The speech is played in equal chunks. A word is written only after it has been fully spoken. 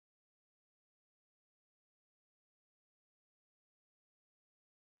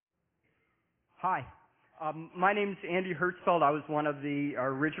Hi. My name's Andy Hertzfeld. I was one of the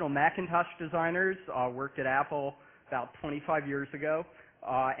original Macintosh designers. Worked at Apple about 25 years ago.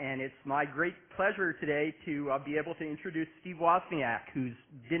 And it's my great pleasure today to be able to introduce Steve Wozniak, who's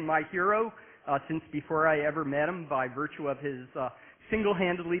been my hero since before I ever met him by virtue of his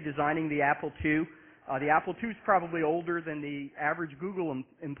single-handedly designing the Apple II. The Apple II is probably older than the average Google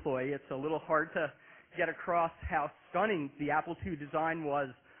employee. It's a little hard to get across how stunning the Apple II design was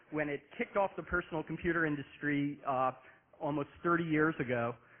when it kicked off the personal computer industry almost 30 years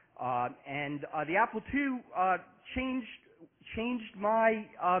ago. And the Apple II changed my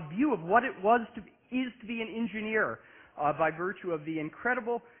view of what it is to be an engineer by virtue of the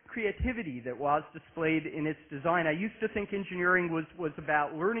incredible creativity that was displayed in its design. I used to think engineering was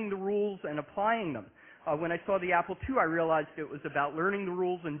about learning the rules and applying them. When I saw the Apple II, I realized it was about learning the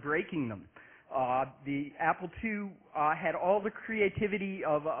rules and breaking them. The Apple II had all the creativity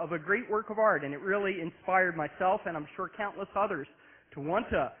of a great work of art, and it really inspired myself, and I'm sure countless others, to want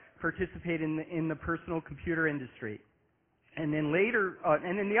to participate in the personal computer industry. And then later,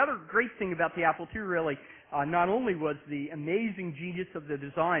 and then the other great thing about the Apple II really, not only was the amazing genius of the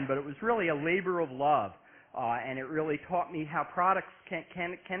design, but it was really a labor of love, and it really taught me how products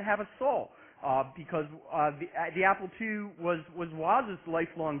can have a soul. Because the Apple II was Woz's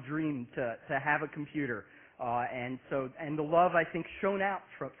lifelong dream to have a computer, and the love, I think, shone out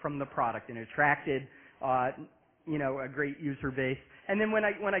from the product and attracted a great user base. And then when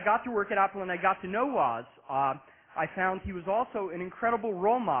I got to work at Apple and I got to know Woz, I found he was also an incredible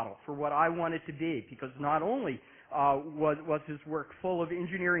role model for what I wanted to be, because not only was his work full of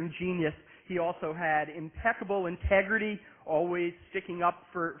engineering genius, he also had impeccable integrity, always sticking up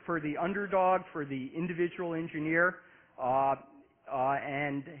for the underdog, for the individual engineer,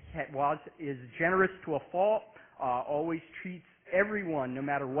 and Woz is generous to a fault, always treats everyone, no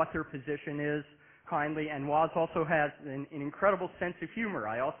matter what their position is, kindly, and Woz also has an incredible sense of humor.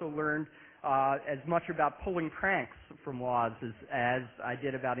 I also learned as much about pulling pranks from Woz as I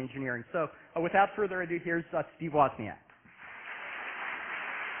did about engineering. So without further ado, here's Steve Wozniak.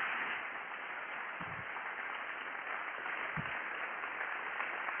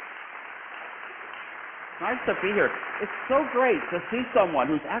 Nice to be here. It's so great to see someone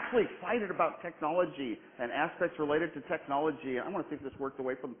who's actually excited about technology and aspects related to technology. I want to see if this works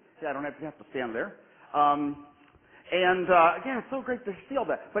away from, I don't have to stand there. Again, it's so great to see all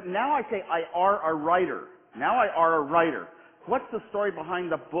that. But now I say I are a writer. Now I are a writer. What's the story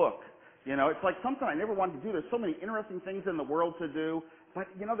behind the book? It's like something I never wanted to do. There's so many interesting things in the world to do. But,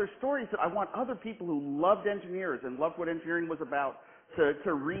 there's stories that I want other people who loved engineers and loved what engineering was about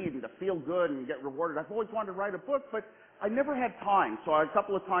to read and to feel good and get rewarded. I've always wanted to write a book, but I never had time. So a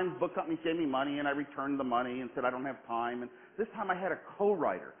couple of times book companies gave me money and I returned the money and said I don't have time. And this time I had a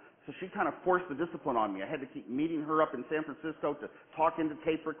co-writer. So she kind of forced the discipline on me. I had to keep meeting her up in San Francisco to talk into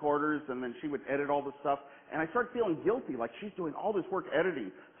tape recorders, and then she would edit all the stuff. And I started feeling guilty, like she's doing all this work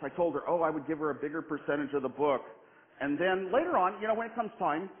editing. So I told her, I would give her a bigger percentage of the book. And then later on, when it comes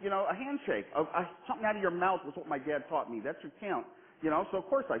time, a handshake. Something out of your mouth was what my dad taught me. That's your count. So of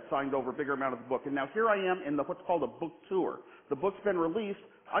course I signed over a bigger amount of the book. And now here I am in what's called a book tour. The book's been released.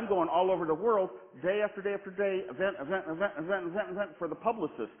 I'm going all over the world, day after day after day, event for the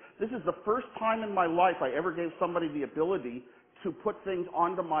publicist. This is the first time in my life I ever gave somebody the ability to put things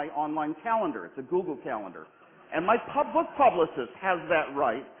onto my online calendar. It's a Google Calendar. And my book publicist has that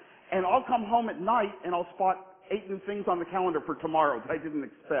right. And I'll come home at night and I'll spot 8 new things on the calendar for tomorrow that I didn't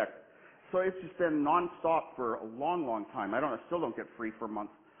expect. So it's just been nonstop for a long, long time. I still don't get free for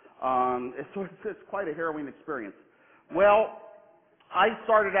months. So it's quite a harrowing experience. Well, I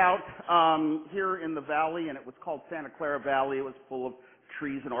started out here in the valley, and it was called Santa Clara Valley. It was full of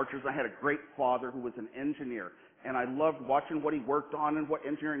trees and orchards. I had a great father who was an engineer, and I loved watching what he worked on and what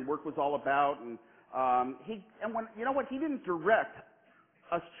engineering work was all about. And he didn't direct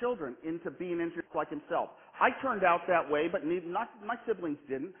us children into being engineers like himself. I turned out that way, but my siblings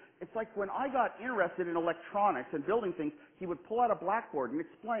didn't. It's like when I got interested in electronics and building things, he would pull out a blackboard and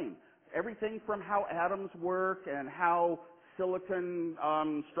explain everything from how atoms work and how silicon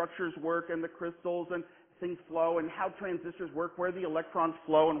structures work and the crystals and things flow and how transistors work, where the electrons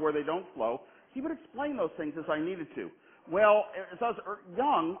flow and where they don't flow. He would explain those things as I needed to. Well, as I was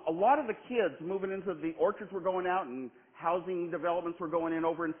young, a lot of the kids moving into the orchards were going out and housing developments were going in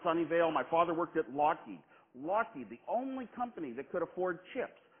over in Sunnyvale. My father worked at Lockheed. Lockheed, the only company that could afford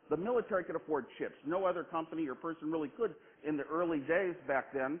chips. The military could afford chips. No other company or person really could in the early days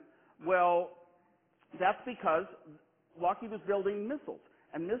back then. Well, that's because Lockheed was building missiles.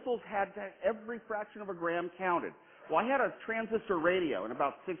 and missiles had to, every fraction of a gram counted. Well, I had a transistor radio in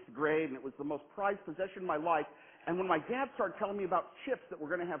about 6th grade, and it was the most prized possession of my life. And when my dad started telling me about chips that were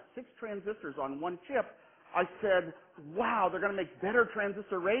going to have 6 transistors on one chip, I said, wow, they're going to make better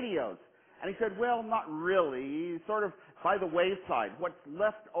transistor radios. And he said, well, not really. Sort of by the wayside. What's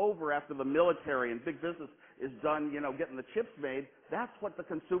left over after the military and big business is done, you know, getting the chips made, that's what the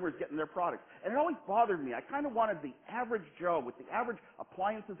consumers get in their products. And it always bothered me. I kind of wanted the average Joe with the average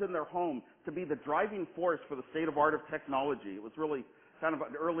appliances in their home to be the driving force for the state of art of technology. It was really kind of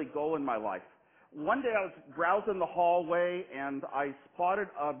an early goal in my life. One day I was browsing the hallway and I spotted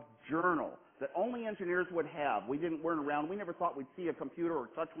a journal that only engineers would have. We weren't around. We never thought we'd see a computer or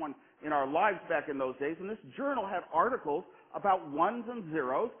touch one in our lives back in those days. And this journal had articles about ones and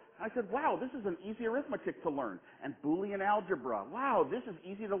zeros. I said, wow, this is an easy arithmetic to learn. And Boolean algebra. Wow, this is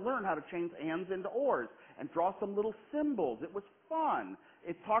easy to learn how to change ands into ors and draw some little symbols. It was fun.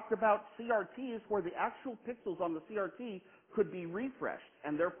 It talked about CRTs where the actual pixels on the CRT could be refreshed,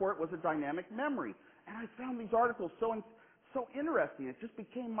 and therefore it was a dynamic memory. And I found these articles so interesting. It just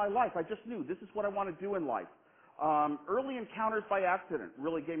became my life. I just knew this is what I want to do in life. Early encounters by accident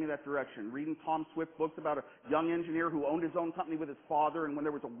really gave me that direction. Reading Tom Swift books about a young engineer who owned his own company with his father, and when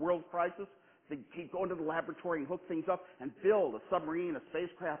there was a world crisis, he'd go into the laboratory and hook things up and build a submarine, a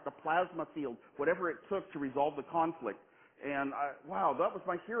spacecraft, a plasma field, whatever it took to resolve the conflict. And wow, that was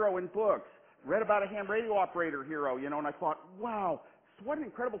my hero in books. Read about a ham radio operator hero, you know, and I thought, wow, what an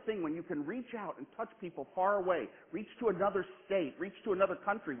incredible thing when you can reach out and touch people far away, reach to another state, reach to another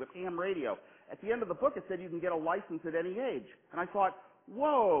country with ham radio. At the end of the book, it said you can get a license at any age. And I thought,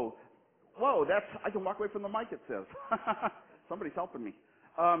 whoa, I can walk away from the mic, it says. Somebody's helping me.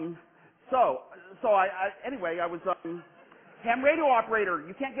 Anyway, I was ham radio operator.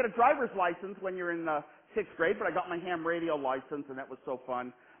 You can't get a driver's license when you're in 6th grade, but I got my ham radio license, and that was so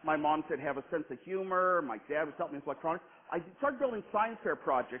fun. My mom said have a sense of humor. My dad was helping me with electronics. I started building science fair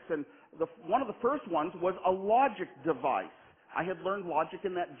projects, and one of the first ones was a logic device. I had learned logic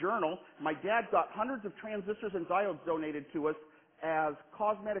in that journal. My dad got hundreds of transistors and diodes donated to us as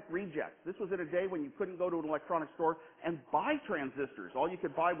cosmetic rejects. This was in a day when you couldn't go to an electronics store and buy transistors. All you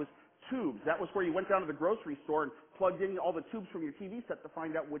could buy was tubes. That was where you went down to the grocery store and plugged in all the tubes from your TV set to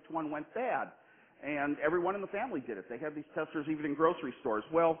find out which one went bad. And everyone in the family did it. They had these testers even in grocery stores.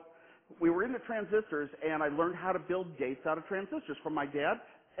 Well, we were into transistors, and I learned how to build gates out of transistors from my dad.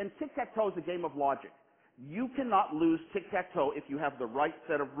 And tic-tac-toe is a game of logic. You cannot lose tic-tac-toe if you have the right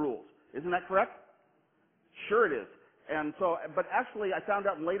set of rules. Isn't that correct? Sure it is. And so, but actually, I found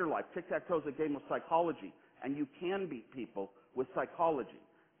out in later life, tic-tac-toe is a game of psychology, and you can beat people with psychology.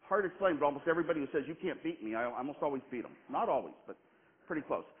 Hard to explain, but almost everybody who says you can't beat me, I almost always beat them. Not always, but pretty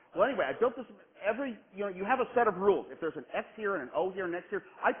close. Well, anyway, I built this. You have a set of rules. If there's an X here and an O here and an X here,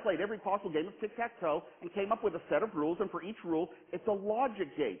 I played every possible game of tic-tac-toe and came up with a set of rules, and for each rule, it's a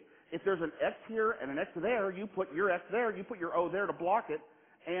logic gate. If there's an X here and an X there, you put your X there, you put your O there to block it,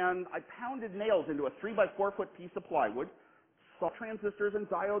 and I pounded nails into a 3-by-4 foot piece of plywood, saw transistors and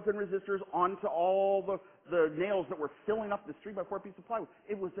diodes and resistors onto all the nails that were filling up this 3-by-4 piece of plywood.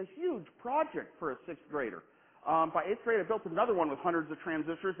 It was a huge project for a 6th grader. By 8th grade, I built another one with hundreds of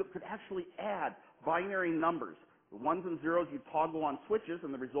transistors that could actually add binary numbers. The ones and zeros you toggle on switches,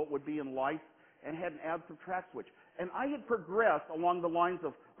 and the result would be in lights, and had an add-subtract switch. And I had progressed along the lines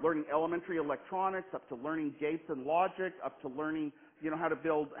of learning elementary electronics, up to learning gates and logic, up to learning, how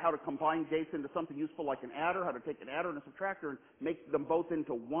to combine gates into something useful like an adder, how to take an adder and a subtractor and make them both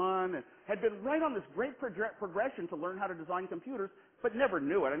into one. And had been right on this great progression to learn how to design computers, but never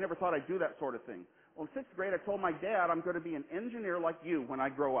knew it. I never thought I'd do that sort of thing. Well, in 6th grade, I told my dad I'm going to be an engineer like you when I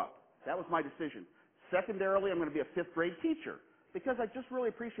grow up. That was my decision. Secondarily, I'm going to be a 5th grade teacher because I just really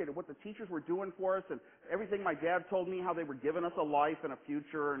appreciated what the teachers were doing for us and everything my dad told me, how they were giving us a life and a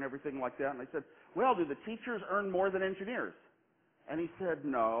future and everything like that. And I said, well, do the teachers earn more than engineers? And he said,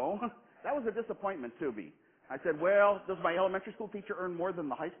 no. That was a disappointment to me. I said, well, does my elementary school teacher earn more than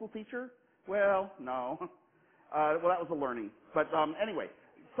the high school teacher? Well, no. Well, that was a learning. But anyway,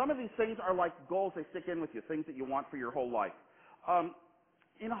 some of these things are like goals. They stick in with you, things that you want for your whole life.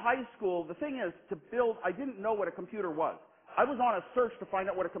 In high school, the thing is, I didn't know what a computer was. I was on a search to find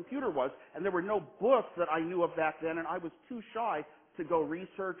out what a computer was, and there were no books that I knew of back then, and I was too shy to go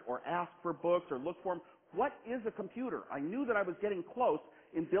research or ask for books or look for them. What is a computer? I knew that I was getting close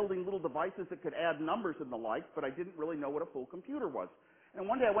in building little devices that could add numbers and the like, but I didn't really know what a full computer was. And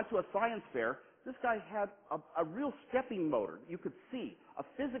one day I went to a science fair. This guy had a real stepping motor. You could see a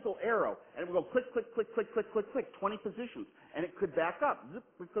physical arrow, and it would go click, click, click, click, click, click, click, 20 positions, and it could back up, zip,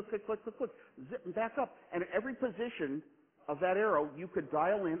 click, click, click, click, click, click, zip, and back up. And at every position of that arrow, you could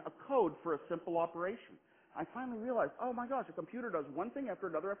dial in a code for a simple operation. I finally realized, oh my gosh, a computer does one thing after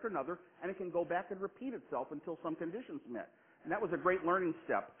another, and it can go back and repeat itself until some condition's met. And that was a great learning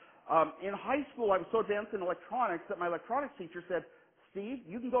step. In high school, I was so advanced in electronics that my electronics teacher said, Steve,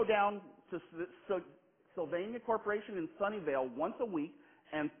 you can go down to Sylvania Corporation in Sunnyvale once a week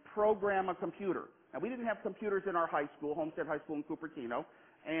and program a computer. Now, we didn't have computers in our high school, Homestead High School in Cupertino,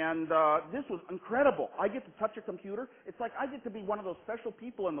 and this was incredible. I get to touch a computer. It's like I get to be one of those special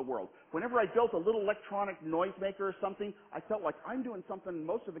people in the world. Whenever I built a little electronic noisemaker or something, I felt like I'm doing something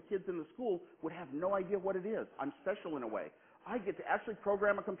most of the kids in the school would have no idea what it is. I'm special in a way. I get to actually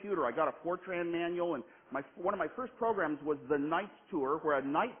program a computer. I got a Fortran manual, and one of my first programs was the Knight's Tour, where a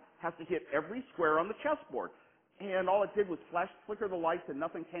knight has to hit every square on the chessboard. And all it did was flicker the lights, and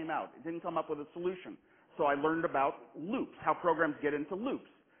nothing came out. It didn't come up with a solution. So I learned about loops, how programs get into loops.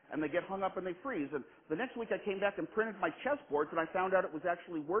 And they get hung up and they freeze. And the next week I came back and printed my chessboards, and I found out it was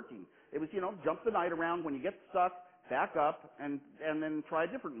actually working. It was, jump the knight around. When you get stuck, back up, and then try a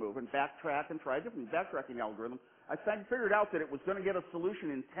different move, and backtrack and try a different backtracking algorithm. I figured out that it was going to get a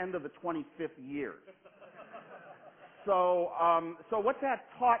solution in 10 to the 25th year. So what that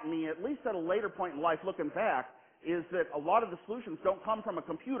taught me, at least at a later point in life, looking back, is that a lot of the solutions don't come from a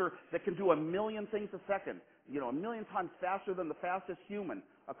computer that can do a million things a second, a million times faster than the fastest human.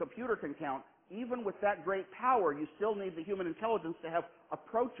 A computer can count. Even with that great power, you still need the human intelligence to have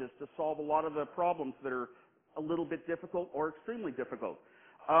approaches to solve a lot of the problems that are a little bit difficult or extremely difficult.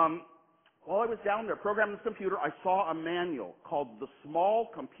 While I was down there programming this computer, I saw a manual called the Small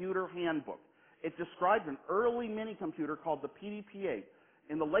Computer Handbook. It described an early mini computer called the PDP-8.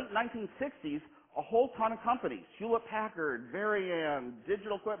 In the late 1960s, a whole ton of companies, Hewlett-Packard, Varian,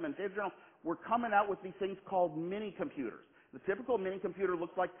 Digital Equipment, were coming out with these things called mini computers. The typical mini computer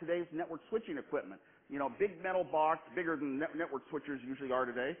looks like today's network switching equipment. Big metal box, bigger than network switchers usually are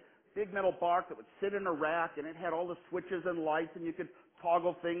today. Big metal box that would sit in a rack, and it had all the switches and lights, and you could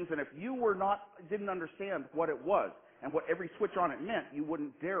toggle things. And if you didn't understand what it was and what every switch on it meant, you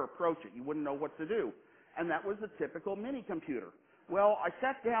wouldn't dare approach it. You wouldn't know what to do. And that was the typical mini computer. Well, I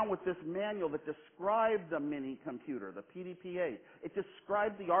sat down with this manual that described the mini computer, the PDP-8. It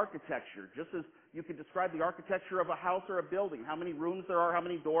described the architecture, just as you could describe the architecture of a house or a building, how many rooms there are, how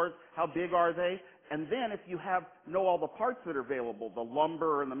many doors, how big are they. And then if you know all the parts that are available, the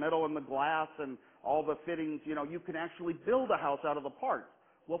lumber and the metal and the glass and all the fittings, you can actually build a house out of the parts.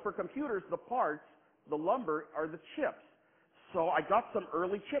 Well, for computers, the parts, the lumber, are the chips. So I got some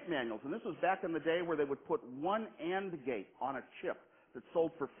early chip manuals, and this was back in the day where they would put one AND gate on a chip that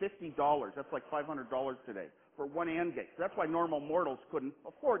sold for $50. That's like $500 today for one AND gate. So that's why normal mortals couldn't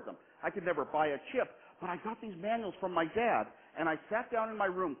afford them. I could never buy a chip, but I got these manuals from my dad, and I sat down in my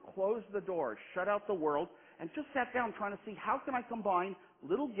room, closed the door, shut out the world, and just sat down trying to see how can I combine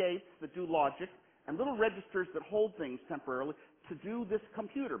little gates that do logic and little registers that hold things temporarily to do this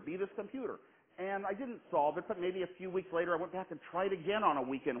computer, be this computer. And I didn't solve it, but maybe a few weeks later I went back and tried again on a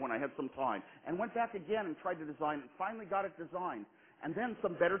weekend when I had some time, and went back again and tried to design it, and finally got it designed. And then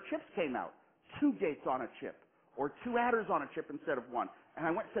some better chips came out, 2 gates on a chip, or 2 adders on a chip instead of 1. And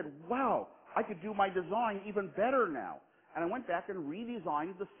I went and said, wow, I could do my design even better now. And I went back and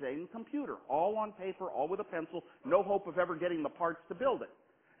redesigned the same computer, all on paper, all with a pencil, no hope of ever getting the parts to build it.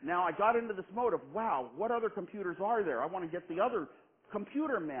 Now I got into this mode of, wow, what other computers are there? I want to get the other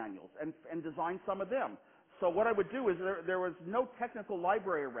computer manuals and design some of them. So what I would do is there was no technical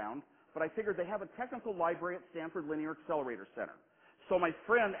library around, but I figured they have a technical library at Stanford Linear Accelerator Center. So my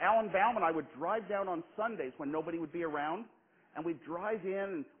friend Alan Baum and I would drive down on Sundays when nobody would be around, and we'd drive in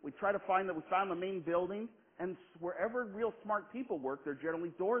and we'd try to find the main building, and wherever real smart people work, there are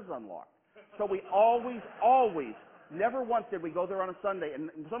generally doors unlocked. So we always, never once did we go there on a Sunday, and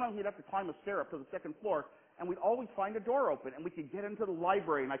sometimes we'd have to climb a stair up to the second floor, and we'd always find a door open, and we could get into the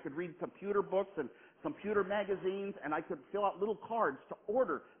library, and I could read computer books and computer magazines, and I could fill out little cards to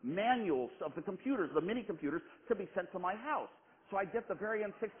order manuals of the computers, the mini computers, to be sent to my house. So I'd get the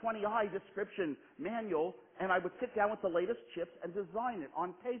Varian 620i description manual, and I would sit down with the latest chips and design it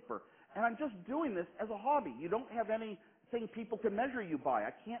on paper. And I'm just doing this as a hobby. You don't have anything people can measure you by.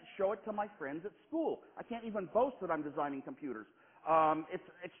 I can't show it to my friends at school. I can't even boast that I'm designing computers.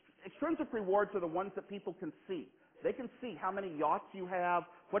 Extrinsic rewards are the ones that people can see. They can see how many yachts you have,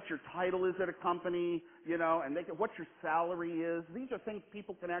 what your title is at a company, and what your salary is. These are things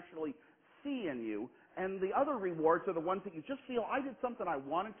people can actually see in you. And the other rewards are the ones that you just feel, I did something I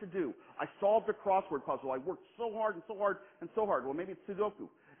wanted to do. I solved a crossword puzzle. I worked so hard and so hard and so hard. Well, maybe it's Sudoku.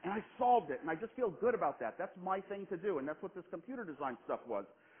 And I solved it, and I just feel good about that. That's my thing to do, and that's what this computer design stuff was.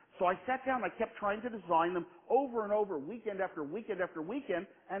 So I sat down, I kept trying to design them over and over, weekend after weekend after weekend,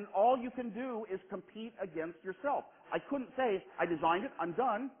 and all you can do is compete against yourself. I couldn't say, I designed it, I'm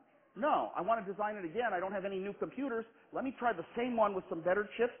done. No, I want to design it again. I don't have any new computers. Let me try the same one with some better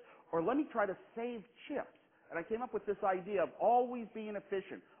chips, or let me try to save chips. And I came up with this idea of always being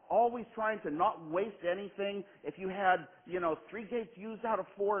efficient, always trying to not waste anything. If you had, 3 gates used out of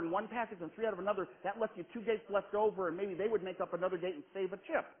 4 in one package and 3 out of another, that left you 2 gates left over, and maybe they would make up another gate and save a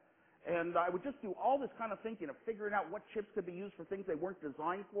chip. And I would just do all this kind of thinking of figuring out what chips could be used for things they weren't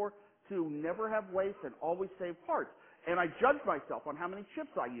designed for, to never have waste and always save parts. And I judged myself on how many chips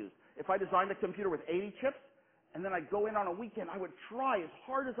I used. If I designed a computer with 80 chips, and then I'd go in on a weekend, I would try as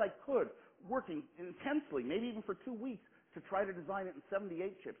hard as I could, working intensely, maybe even for 2 weeks, to try to design it in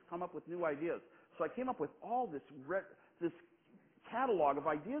 78 chips, come up with new ideas. So I came up with all this catalog of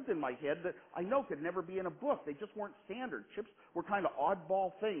ideas in my head that I know could never be in a book. They just weren't standard. Chips were kind of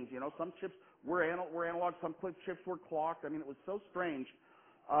oddball things. Some chips were analog, some chips were clocked. I mean, it was so strange.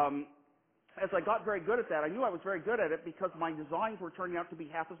 As I got very good at that, I knew I was very good at it because my designs were turning out to be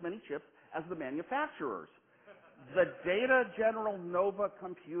half as many chips as the manufacturers. The Data General Nova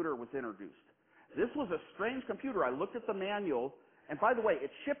computer was introduced. This was a strange computer. I looked at the manual, and by the way,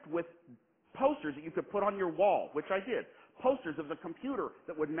 it shipped with posters that you could put on your wall, which I did. Posters of the computer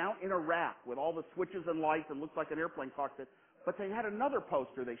that would mount in a rack with all the switches and lights and looked like an airplane cockpit. But they had another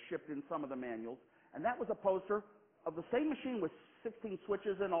poster they shipped in some of the manuals, and that was a poster of the same machine with 16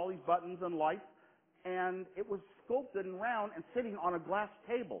 switches and all these buttons and lights, and it was sculpted and round and sitting on a glass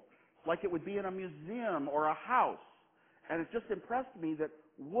table, like it would be in a museum or a house. And it just impressed me that,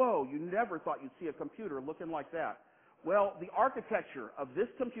 whoa, you never thought you'd see a computer looking like that. Well, the architecture of this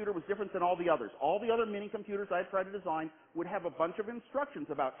computer was different than all the others. All the other mini computers I had tried to design would have a bunch of instructions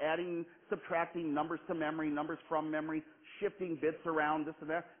about adding, subtracting, numbers to memory, numbers from memory, shifting bits around, this and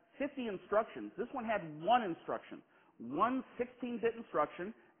that. 50 instructions. This one had one instruction, one 16-bit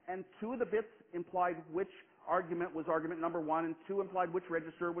instruction, and 2 of the bits implied which argument was argument number 1, and 2 implied which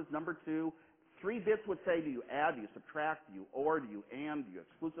register was number 2. 3 bits would say, do you add, do you subtract, do you or, do you and, do you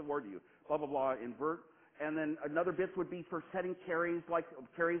exclusive or, do you blah, blah, blah, invert. And then another bits would be for setting carries, like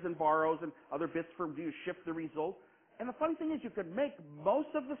carries and borrows, and other bits for do you shift the result. And the funny thing is you could make most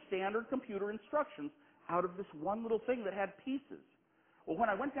of the standard computer instructions out of this one little thing that had pieces. Well, when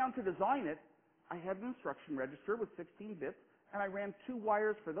I went down to design it, I had an instruction register with 16 bits, and I ran 2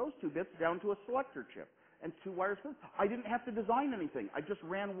 wires for those 2 bits down to a selector chip, and 2 wires for this. I didn't have to design anything. I just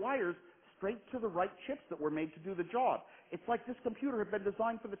ran wires straight to the right chips that were made to do the job. It's like this computer had been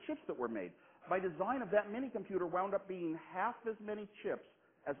designed for the chips that were made. My design of that mini computer wound up being half as many chips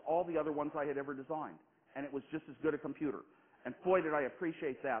as all the other ones I had ever designed, and it was just as good a computer. And boy, did I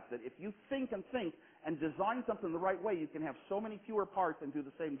appreciate that if you think and design something the right way, you can have so many fewer parts and do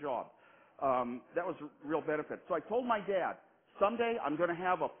the same job. That was a real benefit. So I told my dad, someday I'm going to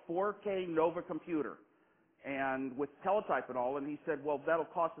have a 4K Nova computer, and with teletype and all, and he said, well, that'll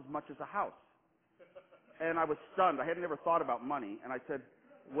cost as much as a house. And I was stunned. I had never thought about money, and I said,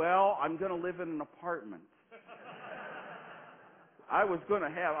 well, I'm going to live in an apartment. I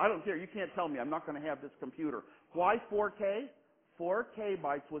don't care, you can't tell me I'm not going to have this computer. Why 4K? 4K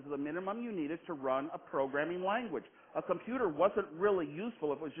bytes was the minimum you needed to run a programming language. A computer wasn't really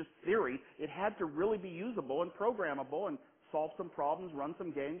useful if it was just theory. It had to really be usable and programmable and solve some problems, run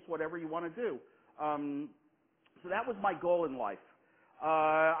some games, whatever you want to do. So that was my goal in life.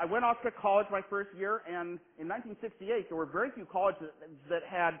 I went off to college my first year, and in 1968, there were very few colleges that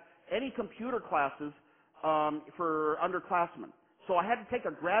had any computer classes for underclassmen. So I had to take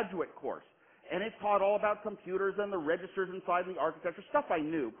a graduate course, and it taught all about computers and the registers inside the architecture, stuff I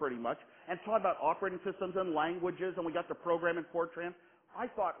knew pretty much, and taught about operating systems and languages, and we got to program in Fortran. I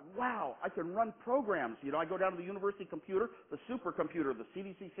thought, wow, I can run programs. I go down to the university computer, the supercomputer, the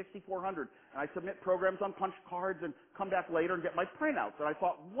CDC 6400, and I submit programs on punch cards and come back later and get my printouts. And I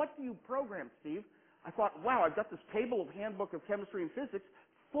thought, what do you program, Steve? I thought, wow, I've got this table of Handbook of Chemistry and Physics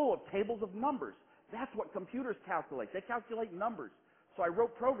full of tables of numbers. That's what computers calculate. They calculate numbers. So I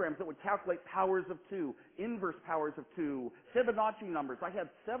wrote programs that would calculate powers of 2, inverse powers of 2, Fibonacci numbers. I had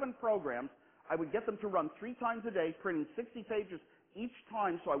 7 programs. I would get them to run 3 times a day, printing 60 pages each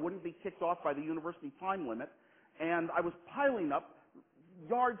time so I wouldn't be kicked off by the university time limit. And I was piling up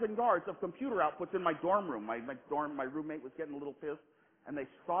yards and yards of computer outputs in my dorm room. My roommate was getting a little pissed, and they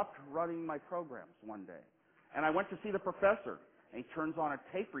stopped running my programs one day. And I went to see the professor, and he turns on a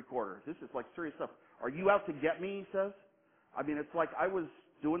tape recorder. This is like serious stuff. Are you out to get me, he says. I mean, it's like I was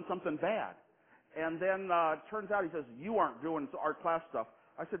doing something bad. And then it turns out, he says, you aren't doing our class stuff.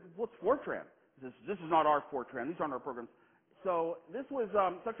 I said, what's Fortran? He says, this is not our Fortran. These aren't our programs. So this was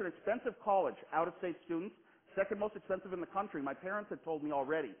such an expensive college, out-of-state students, second most expensive in the country. My parents had told me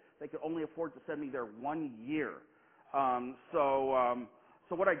already they could only afford to send me there 1 year.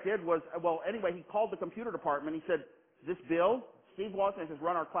 So what I did was, well, anyway, he called the computer department. He said, this bill, Steve Wozniak has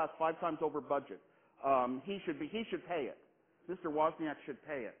run our class 5 times over budget. He should pay it. Mr. Wozniak should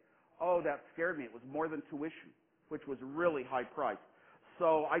pay it. Oh, that scared me. It was more than tuition, which was really high price.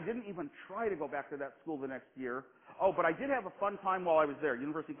 So I didn't even try to go back to that school the next year. Oh, but I did have a fun time while I was there,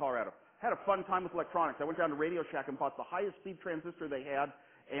 University of Colorado. Had a fun time with electronics. I went down to Radio Shack and bought the highest speed transistor they had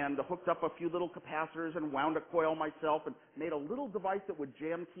and hooked up a few little capacitors and wound a coil myself and made a little device that would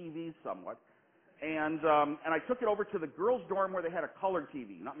jam TVs somewhat. And I took it over to the girls' dorm where they had a color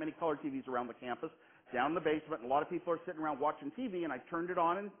TV. Not many color TVs around the campus. Down in the basement, and a lot of people are sitting around watching TV, and I turned it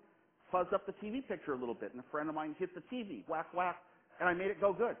on and fuzzed up the TV picture a little bit, and a friend of mine hit the TV, whack, whack, and I made it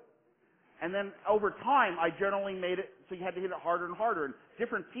go good. And then over time, I generally made it so you had to hit it harder and harder, and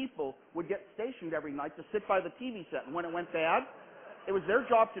different people would get stationed every night to sit by the TV set, and when it went bad, it was their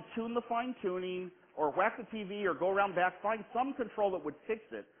job to tune the fine-tuning, or whack the TV, or go around back, find some control that would fix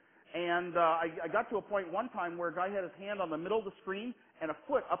it. And I got to a point one time where a guy had his hand on the middle of the screen and a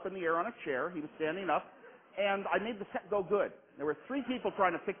foot up in the air on a chair. He was standing up, and I made the set go good. There were 3 people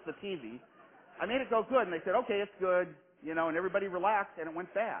trying to fix the TV. I made it go good, and they said, okay, it's good, you know, and everybody relaxed, and it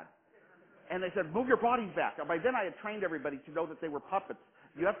went bad. And they said, move your bodies back. And by then I had trained everybody to know that they were puppets.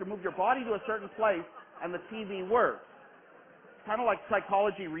 You have to move your body to a certain place, and the TV works. Kind of like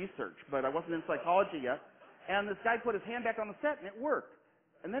psychology research, but I wasn't in psychology yet. And this guy put his hand back on the set, and it worked.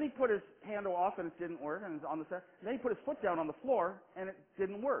 And then he put his hand off, and it didn't work, and it was on the set. And then he put his foot down on the floor, and it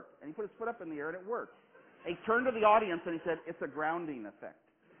didn't work. And he put his foot up in the air, and it worked. And he turned to the audience, and he said, it's a grounding effect.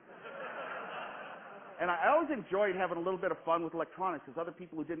 And I always enjoyed having a little bit of fun with electronics, because other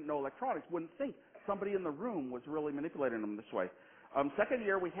people who didn't know electronics wouldn't think somebody in the room was really manipulating them this way. Second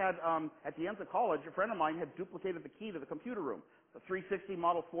year, we had, at the end of college, a friend of mine had duplicated the key to the computer room, the 360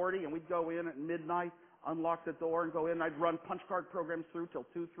 Model 40, and we'd go in at midnight, unlock the door and go in. I'd run punch card programs through till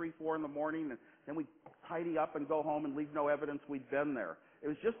 2, 3, 4 in the morning, and then we'd tidy up and go home and leave no evidence we'd been there. It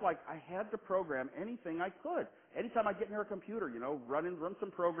was just like I had to program anything I could. Anytime I get near a computer, you know, run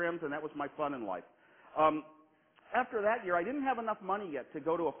some programs, and that was my fun in life. After that year, I didn't have enough money yet to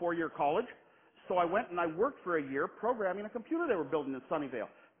go to a 4-year college, so I went and I worked for a year programming a computer they were building in Sunnyvale.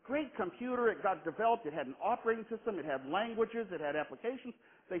 Great computer. It got developed. It had an operating system. It had languages. It had applications.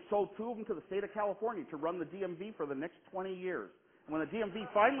 They sold 2 of them to the state of California to run the DMV for the next 20 years. And when the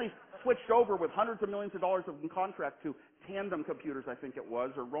DMV finally switched over with hundreds of millions of dollars in contract to Tandem computers, I think it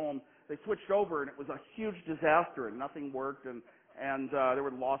was, or Rome, they switched over, and it was a huge disaster, and nothing worked, and there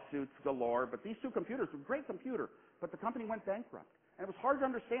were lawsuits galore. But these 2 computers were a great computer, but the company went bankrupt. And it was hard to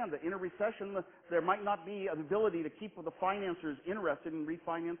understand that in a recession, there might not be an ability to keep the financiers interested in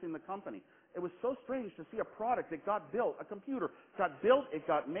refinancing the company. It was so strange to see a product that got built, a computer got built, it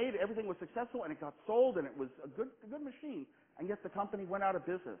got made, everything was successful, and it got sold, and it was a good machine, and yet the company went out of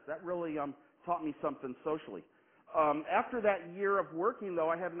business. That really taught me something socially. After that year of working, though,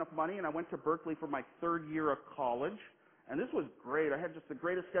 I had enough money, and I went to Berkeley for my 3rd year of college, and this was great. I had just the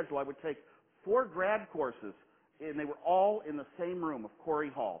greatest schedule. I would take 4 grad courses, and they were all in the same room of Corey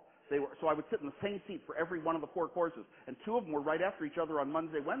Hall. So I would sit in the same seat for every one of the 4 courses, and 2 of them were right after each other on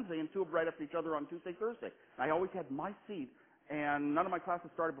Monday, Wednesday, and 2 of them right after each other on Tuesday, Thursday. And I always had my seat, and none of my classes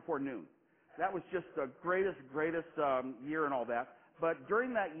started before noon. That was just the greatest year and all that. But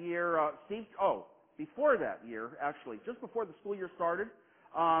during that year, before that year, actually, just before the school year started,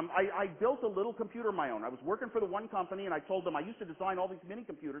 I built a little computer of my own. I was working for the one company, and I told them I used to design all these mini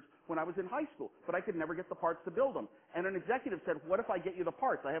computers when I was in high school, but I could never get the parts to build them. And an executive said, what if I get you the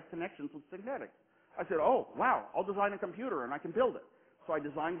parts? I have connections with Signetics. I said, oh, wow, I'll design a computer, and I can build it. So I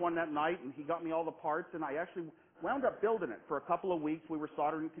designed one that night, and he got me all the parts, and I actually wound up building it for a couple of weeks. We were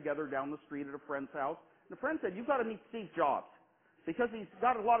soldering together down the street at a friend's house. And the friend said, you've got to meet Steve Jobs, because he's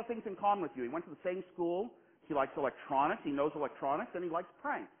got a lot of things in common with you. He went to the same school. He likes electronics, he knows electronics, and he likes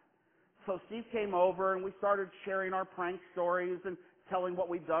pranks. So Steve came over, and we started sharing our prank stories and telling what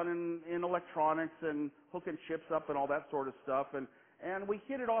we'd done in electronics and hooking chips up and all that sort of stuff. And we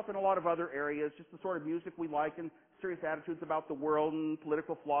hit it off in a lot of other areas, just the sort of music we like and serious attitudes about the world and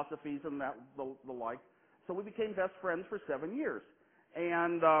political philosophies and the like. So we became best friends for 7 years.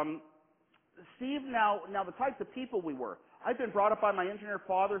 And Steve, now the types of people we were. I've been brought up by my engineer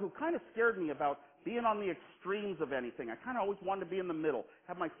father, who kind of scared me about being on the extremes of anything. I kind of always wanted to be in the middle.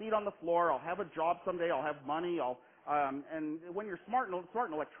 Have my feet on the floor. I'll have a job someday. I'll have money. And when you're smart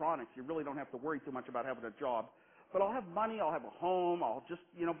in electronics, you really don't have to worry too much about having a job. But I'll have money. I'll have a home. I'll just,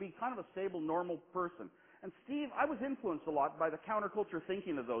 be kind of a stable, normal person. And Steve, I was influenced a lot by the counterculture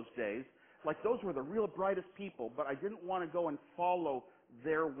thinking of those days. Like those were the real brightest people, but I didn't want to go and follow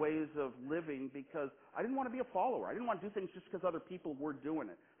their ways of living because I didn't want to be a follower. I didn't want to do things just because other people were doing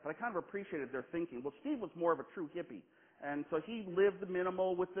it. But I kind of appreciated their thinking. Well, Steve was more of a true hippie. And so he lived the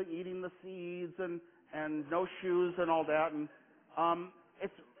minimal with the eating the seeds and no shoes and all that. And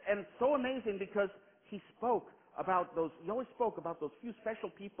it's so amazing because he always spoke about those few special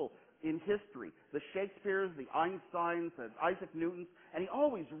people in history, the Shakespeares, the Einsteins, and Isaac Newtons, and he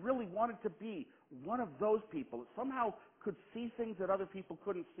always really wanted to be one of those people that somehow could see things that other people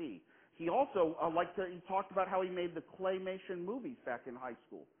couldn't see. He also he talked about how he made the claymation movies back in high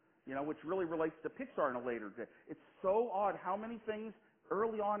school, which really relates to Pixar in a later day. It's so odd how many things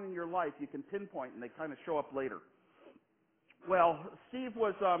early on in your life you can pinpoint and they kind of show up later. Well, Steve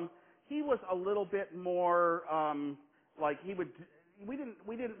was he was a little bit more we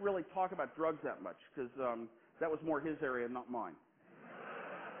didn't really talk about drugs that much because that was more his area, not mine.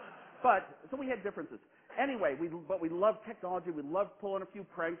 But so we had differences. Anyway, we loved technology. We loved pulling a few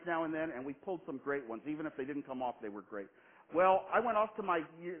pranks now and then, and we pulled some great ones. Even if they didn't come off, they were great. Well, I went off to my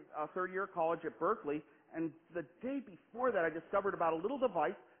third year of college at Berkeley, and the day before that, I discovered about a little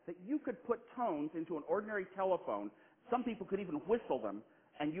device that you could put tones into an ordinary telephone. Some people could even whistle them,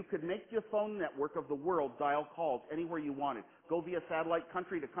 and you could make the phone network of the world dial calls anywhere you wanted. Go via satellite,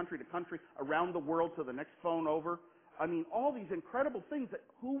 country to country to country, around the world to the next phone over. I mean, all these incredible things that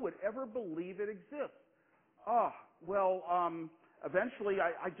who would ever believe it exists? Eventually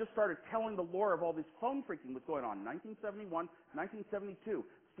I just started telling the lore of all this phone freaking was going on. 1971, 1972.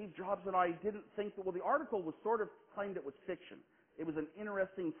 Steve Jobs and I didn't think that, the article was sort of claimed it was fiction. It was an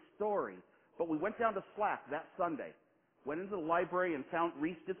interesting story. But we went down to Slack that Sunday, went into the library and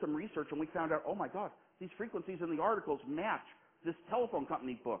did some research, and we found out, oh my God, these frequencies in the articles match this telephone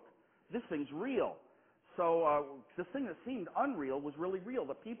company book. This thing's real. So this thing that seemed unreal was really real.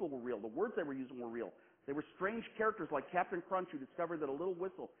 The people were real. The words they were using were real. They were strange characters like Captain Crunch, who discovered that a little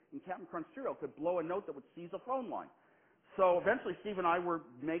whistle in Captain Crunch cereal could blow a note that would seize a phone line. So eventually Steve and I were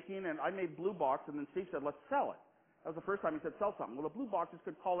I made Blue Box, and then Steve said, let's sell it. That was the first time he said, sell something. Well, the Blue Boxes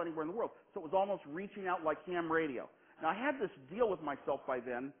could call anywhere in the world. So it was almost reaching out like ham radio. Now, I had this deal with myself by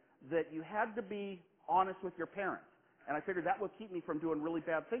then that you had to be honest with your parents. And I figured that would keep me from doing really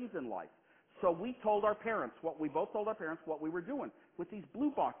bad things in life. So we both told our parents what we were doing with these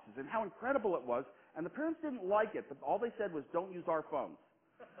Blue Boxes and how incredible it was. And the parents didn't like it, but all they said was, don't use our phones.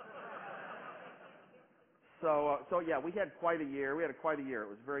 So yeah, we had quite a year. It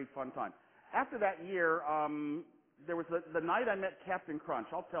was a very fun time. After that year, there was the night I met Captain Crunch.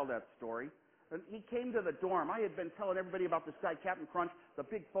 I'll tell that story. And he came to the dorm. I had been telling everybody about this guy, Captain Crunch, the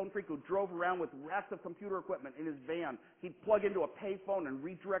big phone freak who drove around with racks of computer equipment in his van. He'd plug into a pay phone and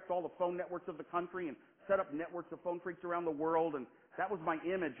redirect all the phone networks of the country and set up networks of phone freaks around the world. And that was my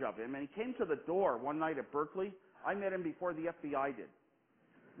image of him. And he came to the door one night at Berkeley. I met him before the FBI did.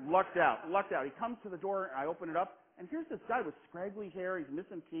 Lucked out. He comes to the door, and I open it up, and here's this guy with scraggly hair. He's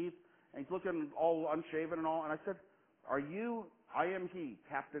missing teeth, and he's looking all unshaven and all. And I said, are you? I am he,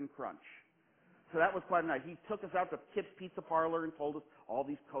 Captain Crunch. So that was quite a night. He took us out to Kip's Pizza Parlor and told us all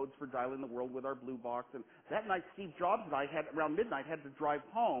these codes for dialing the world with our Blue Box. And that night, Steve Jobs and I around midnight, had to drive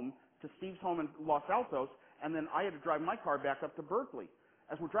home to Steve's home in Los Altos, and then I had to drive my car back up to Berkeley.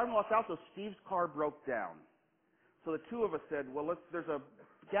 As we're driving to Los Altos, Steve's car broke down. So the two of us said, well, there's a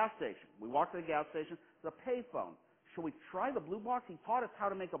gas station. We walked to the gas station. There's a pay phone. Should we try the Blue Box? He taught us how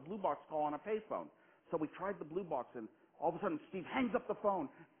to make a Blue Box call on a pay phone. So we tried the Blue Box, and all of a sudden, Steve hangs up the phone,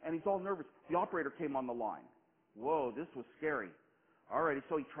 and he's all nervous. The operator came on the line. Whoa, this was scary. All righty,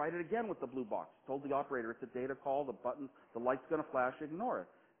 so he tried it again with the Blue Box. Told the operator it's a data call, the button, the light's going to flash, ignore it.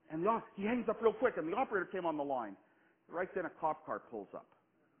 And he hangs up real quick, and the operator came on the line. Right then, a cop car pulls up.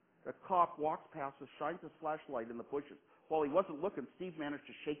 The cop walks past us, shines his flashlight in the bushes. While he wasn't looking, Steve managed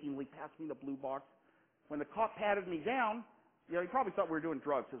to shakingly pass me the Blue Box. When the cop patted me down, he probably thought we were doing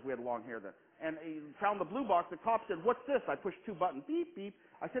drugs because we had long hair then. And he found the Blue Box. The cop said, what's this? I pushed two buttons. Beep, beep.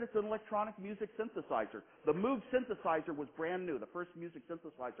 I said, it's an electronic music synthesizer. The Moog synthesizer was brand new, the first music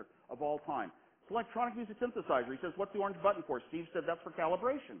synthesizer of all time. It's an electronic music synthesizer. He says, what's the orange button for? Steve said, that's for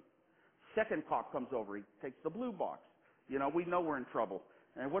calibration. Second cop comes over. He takes the Blue Box. We know we're in trouble.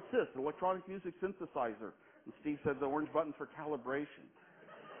 And what's this? An electronic music synthesizer. And Steve said, the orange button's for calibration.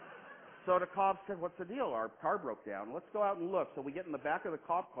 So the cop said, what's the deal? Our car broke down. Let's go out and look. So we get in the back of the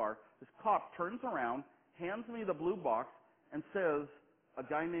cop car. This cop turns around, hands me the Blue Box, and says, a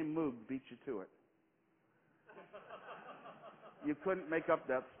guy named Moog beat you to it. You couldn't make up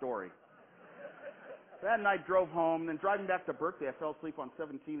that story. That night drove home. Then driving back to Berkeley, I fell asleep on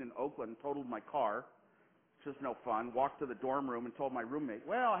 17 in Oakland and totaled my car. which is no fun. Walked to the dorm room and told my roommate,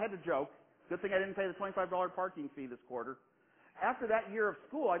 well, I had to joke. Good thing I didn't pay the $25 parking fee this quarter. After that year of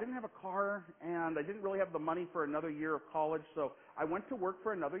school, I didn't have a car, and I didn't really have the money for another year of college, so I went to work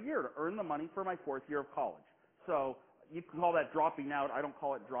for another year to earn the money for my 4th year of college. So you can call that dropping out. I don't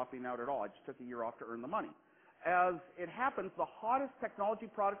call it dropping out at all. I just took a year off to earn the money. As it happens, the hottest technology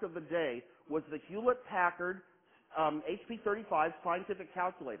product of the day was the Hewlett-Packard HP35 scientific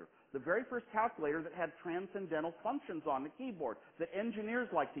calculator. The very first calculator that had transcendental functions on the keyboard that engineers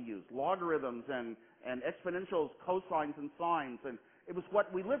like to use, logarithms and exponentials, cosines and sines, and it was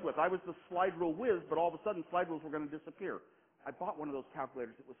what we lived with. I was the slide rule whiz, but all of a sudden slide rules were going to disappear. I bought one of those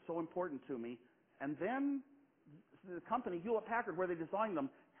calculators. It was so important to me. And then the company, Hewlett-Packard, where they designed them,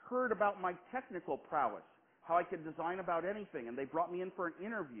 heard about my technical prowess, how I could design about anything, and they brought me in for an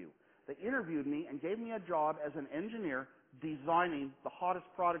interview. They interviewed me and gave me a job as an engineer designing the hottest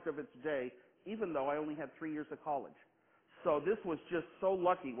product of its day, even though I only had 3 years of college. So this was just so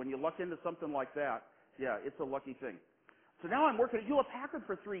lucky. When you luck into something like that, yeah, it's a lucky thing. So now I'm working at Hewlett-Packard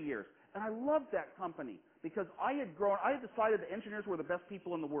for 3 years, and I loved that company because I had decided that engineers were the best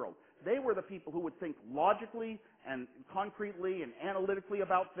people in the world. They were the people who would think logically and concretely and analytically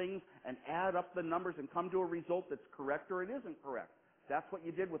about things and add up the numbers and come to a result that's correct or it isn't correct. That's what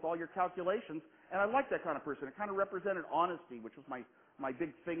you did with all your calculations, and I liked that kind of person. It kind of represented honesty, which was my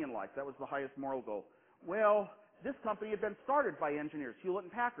big thing in life. That was the highest moral goal. Well, this company had been started by engineers, Hewlett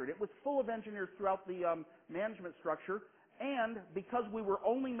and Packard. It was full of engineers throughout the management structure, and because we were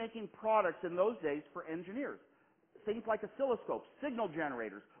only making products in those days for engineers, things like oscilloscopes, signal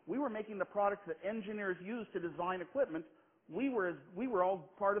generators, we were making the products that engineers use to design equipment. We were all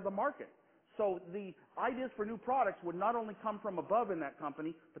part of the market. So the ideas for new products would not only come from above in that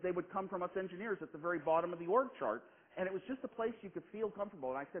company, but they would come from us engineers at the very bottom of the org chart. And it was just a place you could feel comfortable.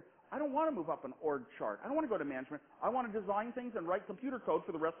 And I said, I don't want to move up an org chart. I don't want to go to management. I want to design things and write computer code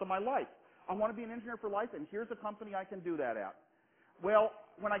for the rest of my life. I want to be an engineer for life, and here's a company I can do that at. Well,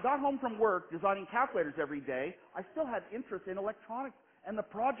 when I got home from work designing calculators every day, I still had interest in electronics and the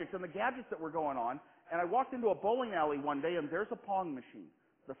projects and the gadgets that were going on. And I walked into a bowling alley one day, and there's a Pong machine.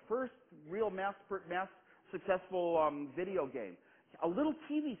 The first real mass successful video game. A little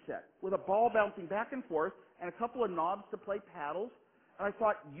TV set with a ball bouncing back and forth and a couple of knobs to play paddles. And I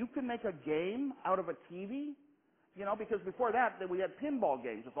thought, you can make a game out of a TV? You know, because before that, we had pinball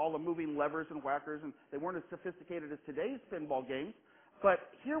games with all the moving levers and whackers, and they weren't as sophisticated as today's pinball games. But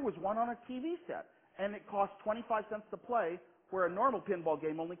here was one on a TV set, and it cost 25 cents to play, where a normal pinball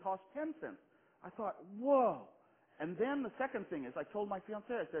game only cost 10 cents. I thought, whoa. And then the second thing is, I told my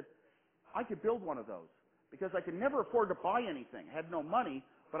fiancée, I said, I could build one of those because I could never afford to buy anything. I had no money,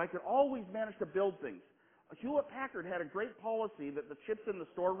 but I could always manage to build things. Hewlett-Packard had a great policy that the chips in the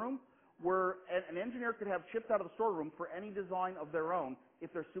storeroom were, an engineer could have chips out of the storeroom for any design of their own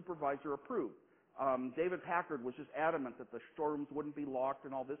if their supervisor approved. David Packard was just adamant that the storerooms wouldn't be locked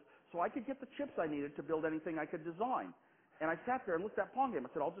and all this, so I could get the chips I needed to build anything I could design. And I sat there and looked at Pong game. I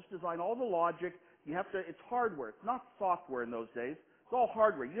said, I'll just design all the logic. It's hardware. It's not software in those days. It's all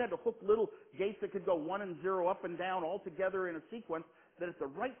hardware. You had to hook little gates that could go 1 and 0 up and down all together in a sequence that at the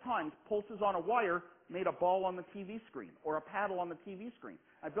right time, pulses on a wire made a ball on the TV screen or a paddle on the TV screen.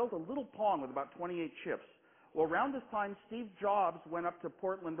 I built a little Pong with about 28 chips. Well, around this time, Steve Jobs went up to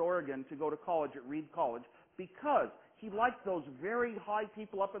Portland, Oregon to go to college at Reed College because he liked those very high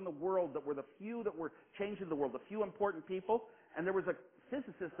people up in the world that were the few that were changing the world, the few important people. And there was a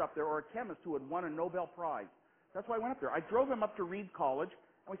physicist up there or a chemist who had won a Nobel Prize. That's why I went up there. I drove him up to Reed College,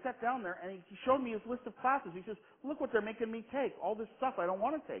 and we sat down there, and he showed me his list of classes. He says, look what they're making me take, all this stuff I don't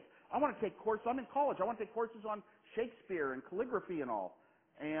want to take. I want to take courses. I'm in college. I want to take courses on Shakespeare and calligraphy and all.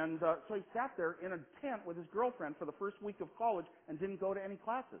 And so he sat there in a tent with his girlfriend for the first week of college and didn't go to any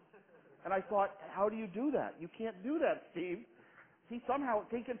classes. And I thought, how do you do that? You can't do that, Steve. He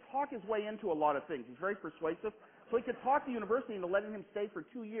can talk his way into a lot of things. He's very persuasive. So he could talk the university into letting him stay for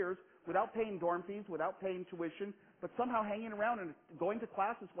 2 years without paying dorm fees, without paying tuition, but somehow hanging around and going to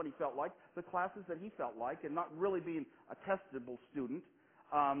classes when he felt like, the classes that he felt like, and not really being a testable student.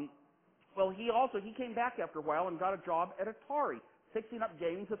 Well, he came back after a while and got a job at Atari, fixing up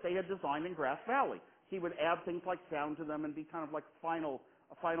games that they had designed in Grass Valley. He would add things like sound to them and be kind of like a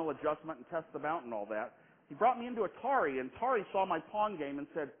final adjustment and test them out and all that. He brought me into Atari, and Atari saw my Pong game and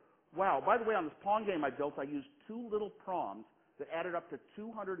said, wow, by the way, on this Pong game I built, I used 2 little proms that added up to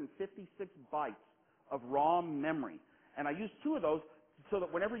 256 bytes of ROM memory. And I used 2 of those so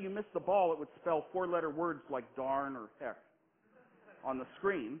that whenever you missed the ball, it would spell 4-letter words like darn or heck on the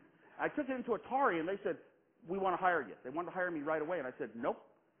screen. I took it into Atari, and they said, we want to hire you. They wanted to hire me right away, and I said, nope,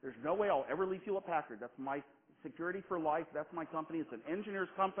 there's no way I'll ever leave Hewlett-Packard. That's my Security for Life, that's my company. It's an engineer's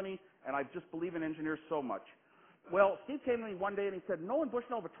company, and I just believe in engineers so much. Well, Steve came to me one day and he said, Nolan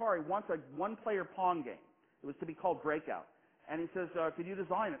Bushnell of Atari wants a one-player Pong game. It was to be called Breakout. And he says, could you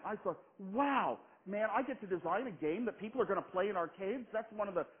design it? I thought, wow, man, I get to design a game that people are going to play in arcades? That's one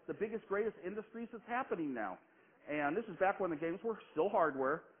of the biggest, greatest industries that's happening now. And this is back when the games were still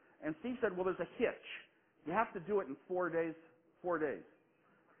hardware. And Steve said, well, there's a hitch. You have to do it in 4 days. 4 days.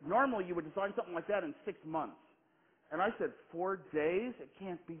 Normally, you would design something like that in 6 months. And I said, 4 days? It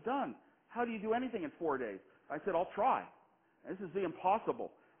can't be done. How do you do anything in 4 days? I said, I'll try. This is the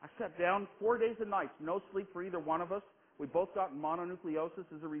impossible. I sat down 4 days and nights, no sleep for either one of us. We both got mononucleosis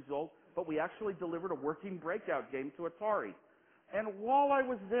as a result, but we actually delivered a working Breakout game to Atari. And while I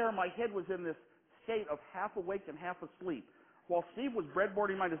was there, my head was in this state of half awake and half asleep. While Steve was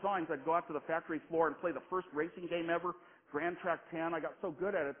breadboarding my designs, I'd go out to the factory floor and play the first racing game ever, Grand Track 10. I got so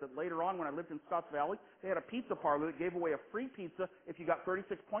good at it that later on when I lived in Scotts Valley, they had a pizza parlor that gave away a free pizza if you got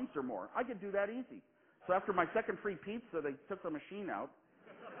 36 points or more. I could do that easy. So after my second free pizza, they took the machine out.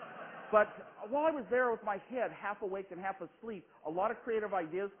 But while I was there with my head half awake and half asleep, a lot of creative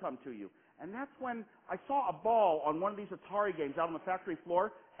ideas come to you. And that's when I saw a ball on one of these Atari games out on the factory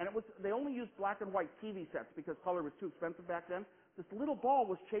floor, and they only used black and white TV sets because color was too expensive back then. This little ball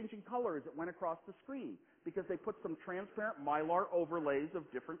was changing color as it went across the screen because they put some transparent mylar overlays of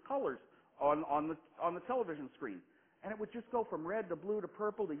different colors on the television screen. And it would just go from red to blue to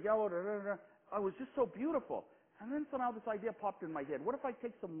purple to yellow to it was just so beautiful. And then somehow this idea popped in my head. What if I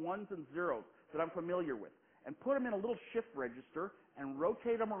take some ones and zeros that I'm familiar with and put them in a little shift register and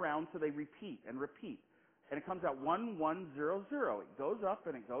rotate them around so they repeat and repeat? And it comes out 1, 1, 0, 0. It goes up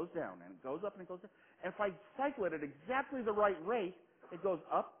and it goes down and it goes up and it goes down. And if I cycle it at exactly the right rate, it goes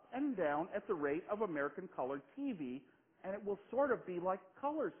up and down at the rate of American colored TV, and it will sort of be like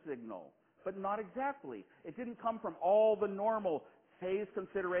color signal, but not exactly. It didn't come from all the normal phase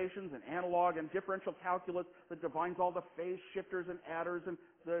considerations and analog and differential calculus that defines all the phase shifters and adders and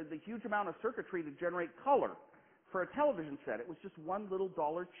the huge amount of circuitry to generate color. For a television set, it was just one little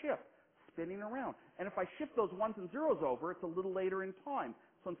dollar chip spinning around. And if I shift those ones and zeros over, it's a little later in time.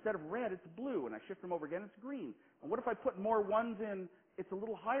 So instead of red, it's blue, and I shift them over again, it's green. And what if I put more ones in, it's a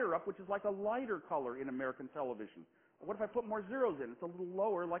little higher up, which is like a lighter color in American television. What if I put more zeros in? It's a little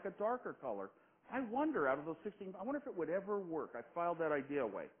lower, like a darker color. I wonder, out of those 16, I wonder if it would ever work. I filed that idea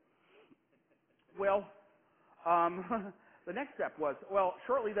away. Well, the next step was,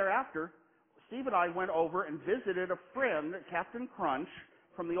 shortly thereafter, Steve and I went over and visited a friend, Captain Crunch,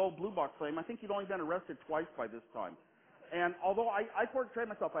 from the old Blue Box flame. I think he'd only been arrested twice by this time. And although I portray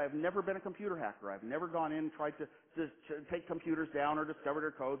myself, I have never been a computer hacker. I've never gone in and tried to take computers down or discover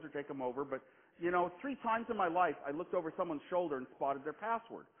their codes or take them over. But, 3 times in my life, I looked over someone's shoulder and spotted their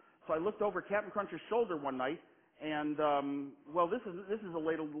password. So I looked over Captain Crunch's shoulder one night, and this is a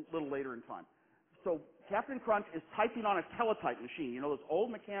little later in time. So Captain Crunch is typing on a teletype machine. Those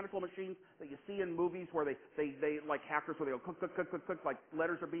old mechanical machines that you see in movies where they like hackers where they go click, click, click, click, click, like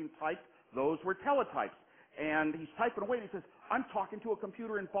letters are being typed. Those were teletypes. And he's typing away, and he says, I'm talking to a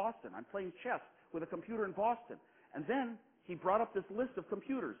computer in Boston. I'm playing chess with a computer in Boston. And then he brought up this list of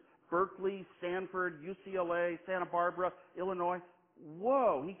computers: Berkeley, Stanford, UCLA, Santa Barbara, Illinois.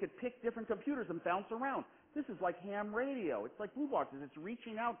 Whoa, he could pick different computers and bounce around. This is like ham radio. It's like Blue Boxes. It's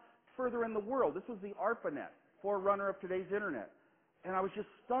reaching out further in the world. This was the ARPANET, forerunner of today's Internet. And I was just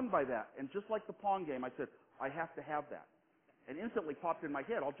stunned by that. And just like the Pong game, I said, I have to have that. And instantly popped in my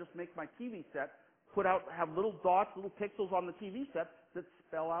head, I'll just make my TV set, have little dots, little pixels on the TV set that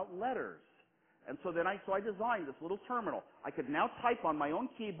spell out letters. And so then I designed this little terminal. I could now type on my own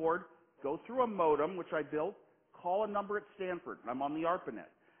keyboard, go through a modem, which I built, call a number at Stanford, and I'm on the ARPANET.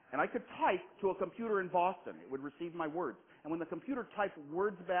 And I could type to a computer in Boston. It would receive my words. And when the computer typed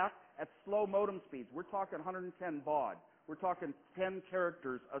words back at slow modem speeds, we're talking 110 baud. We're talking 10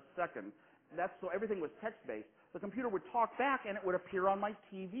 characters a second. So everything was text-based. The computer would talk back, and it would appear on my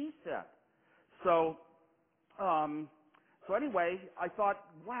TV set. So anyway, I thought,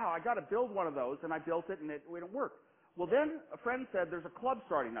 wow, I got to build one of those, and I built it, and it worked. Well, then a friend said there's a club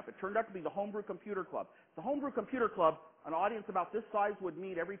starting up. It turned out to be the Homebrew Computer Club. The Homebrew Computer Club, an audience about this size would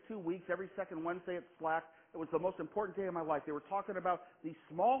meet every 2 weeks, every second Wednesday at Slack. It was the most important day of my life. They were talking about these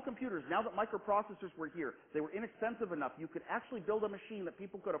small computers. Now that microprocessors were here, they were inexpensive enough. You could actually build a machine that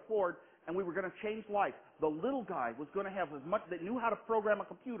people could afford, and we were going to change life. The little guy was going to have as much, that knew how to program a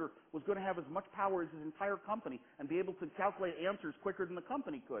computer, was going to have as much power as his entire company and be able to calculate answers quicker than the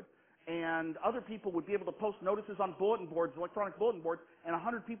company could. and other people would be able to post notices on bulletin boards, electronic bulletin boards, and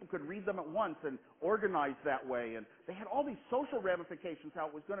 100 people could read them at once and organize that way. And they had all these social ramifications, how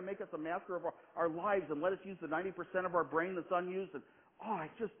it was going to make us a master of our lives and let us use the 90% of our brain that's unused. And I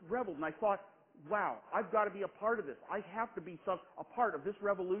just reveled, and I thought, wow, I've got to be a part of this. I have to be a part of this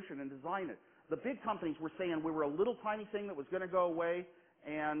revolution and design it. The big companies were saying we were a little tiny thing that was going to go away.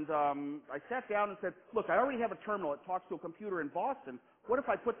 And I sat down and said, look, I already have a terminal that talks to a computer in Boston. What if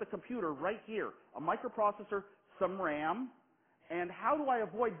I put the computer right here, a microprocessor, some RAM, and how do I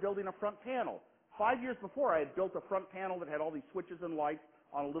avoid building a front panel? 5 years before, I had built a front panel that had all these switches and lights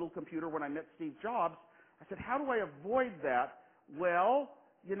on a little computer when I met Steve Jobs. I said, how do I avoid that? Well,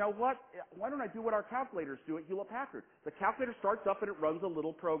 you know what? Why don't I do what our calculators do at Hewlett-Packard? The calculator starts up and it runs a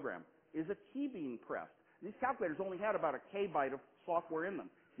little program. Is a key being pressed? These calculators only had about a K-byte of software in them,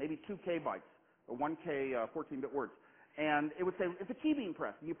 maybe 2 K-bytes, or 1K 14-bit words. And it would say, it's a key being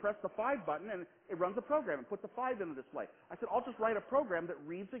pressed. And you press the 5 button and it runs a program and put the 5 in the display. I said, I'll just write a program that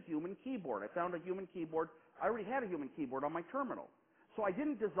reads a human keyboard. I found a human keyboard. I already had a human keyboard on my terminal. So I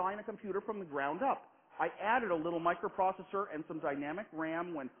didn't design a computer from the ground up. I added a little microprocessor and some dynamic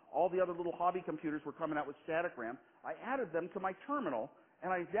RAM when all the other little hobby computers were coming out with static RAM. I added them to my terminal,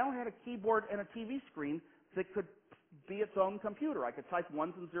 and I now had a keyboard and a TV screen that could be its own computer. I could type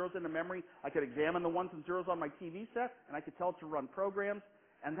ones and zeros into memory. I could examine the ones and zeros on my TV set, and I could tell it to run programs,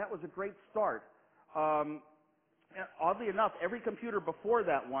 and that was a great start. And oddly enough, every computer before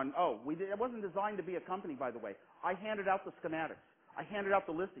that one, it wasn't designed to be a company, by the way. I handed out the schematics. I handed out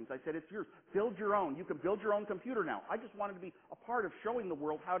the listings. I said, it's yours. Build your own. You can build your own computer now. I just wanted to be a part of showing the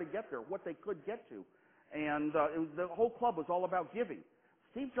world how to get there, what they could get to. And the whole club was all about giving.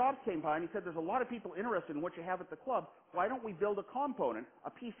 Steve Jobs came by and he said, there's a lot of people interested in what you have at the club. Why don't we build a component,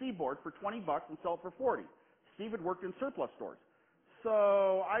 a PC board, for $20 and sell it for $40? Steve had worked in surplus stores.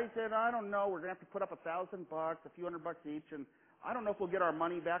 So I said, I don't know. We're going to have to put up $1,000, a few $100 each, and I don't know if we'll get our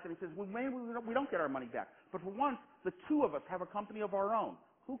money back. And he says, well, maybe we don't get our money back. But for once, the two of us have a company of our own.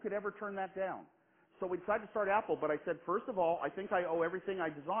 Who could ever turn that down? So we decided to start Apple, but I said, first of all, I think I owe everything I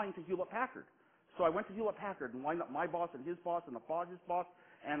designed to Hewlett-Packard. So I went to Hewlett-Packard and lined up my boss and his boss and the boss's boss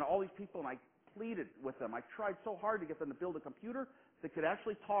and all these people, and I pleaded with them. I tried so hard to get them to build a computer that could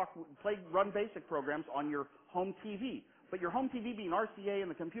actually run basic programs on your home TV. But your home TV being RCA and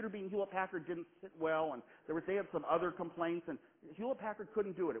the computer being Hewlett-Packard didn't sit well, and they had some other complaints, and Hewlett-Packard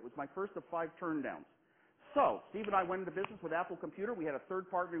couldn't do it. It was my first of 5 turndowns. So Steve and I went into business with Apple Computer. We had a third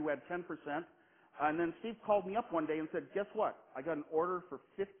partner who had 10%. And then Steve called me up one day and said, guess what? I got an order for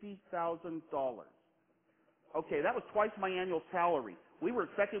 $50,000. Okay, that was twice my annual salary. We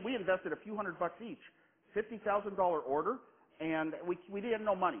invested a few $100 each. $50,000 order, and we had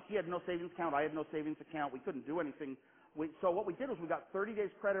no money. He had no savings account. I had no savings account. We couldn't do anything. So what we did was we got 30 days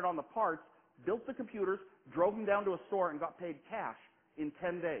credit on the parts, built the computers, drove them down to a store, and got paid cash in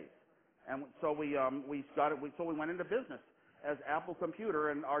 10 days. And so we went into business as Apple Computer,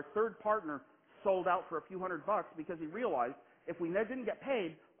 and our third partner sold out for a few $100 because he realized if we didn't get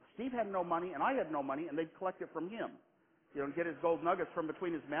paid, Steve had no money and I had no money, and they'd collect it from him, and get his gold nuggets from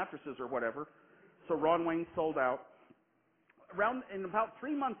between his mattresses or whatever. So Ron Wayne sold out. In about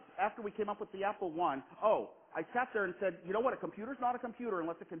 3 months after we came up with the Apple I, I sat there and said, you know what, a computer's not a computer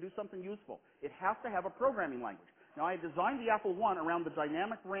unless it can do something useful. It has to have a programming language. Now, I had designed the Apple I around the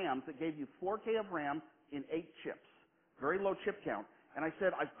dynamic RAMs that gave you 4K of RAM in 8 chips. Very low chip count. And I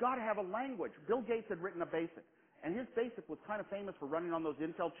said, I've got to have a language. Bill Gates had written a BASIC. And his BASIC was kind of famous for running on those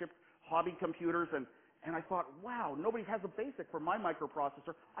Intel chip hobby computers. And I thought, wow, nobody has a BASIC for my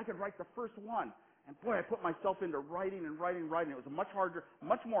microprocessor. I could write the first one. And boy, I put myself into writing. It was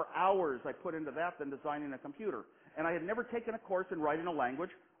much more hours I put into that than designing a computer. And I had never taken a course in writing a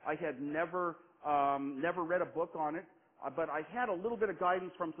language. I had never read a book on it. But I had a little bit of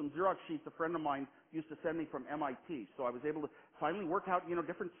guidance from some Xerox sheets a friend of mine used to send me from MIT. So I was able to finally work out,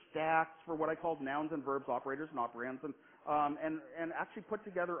 different stacks for what I called nouns and verbs, operators and operands, and actually put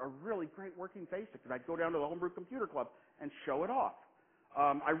together a really great working BASIC. And I'd go down to the Homebrew Computer Club and show it off.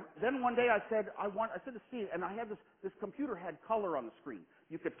 Then one day I said to Steve, and I had this computer had color on the screen.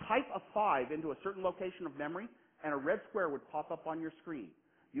 You could type a 5 into a certain location of memory, and a red square would pop up on your screen.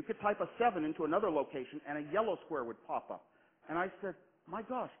 You could type a 7 into another location, and a yellow square would pop up. And I said, my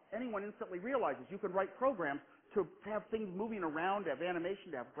gosh, anyone instantly realizes you can write programs to have things moving around, to have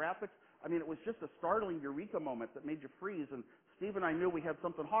animation, to have graphics. I mean, it was just a startling eureka moment that made you freeze, and Steve and I knew we had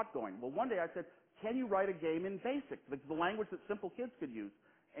something hot going. Well, one day I said, can you write a game in BASIC, the language that simple kids could use?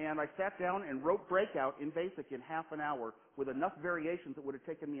 And I sat down and wrote Breakout in BASIC in half an hour with enough variations that would have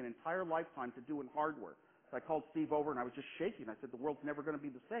taken me an entire lifetime to do in hardware. So I called Steve over, and I was just shaking. I said, the world's never going to be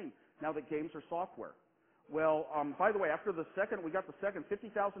the same now that games are software. Well, by the way, after we got the second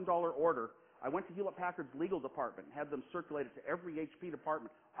 $50,000 order, I went to Hewlett-Packard's legal department and had them circulate it to every HP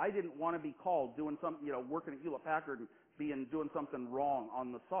department. I didn't want to be called doing something, working at Hewlett-Packard and doing something wrong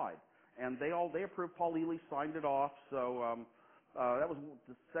on the side. And they approved. Paul Ely signed it off. So that was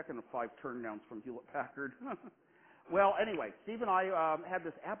the second of 5 turndowns from Hewlett-Packard. Well, anyway, Steve and I had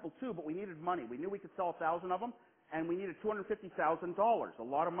this Apple II, but we needed money. We knew we could sell 1,000 of them, and we needed $250,000, a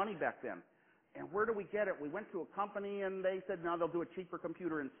lot of money back then. And where do we get it? We went to a company, and they said, no, they'll do a cheaper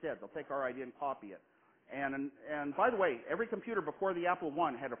computer instead. They'll take our idea and copy it. And by the way, every computer before the Apple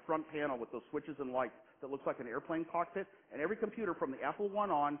I had a front panel with those switches and lights that looks like an airplane cockpit. And every computer from the Apple I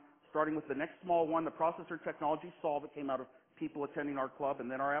on, starting with the next small one, the processor technology solve that came out of people attending our club, and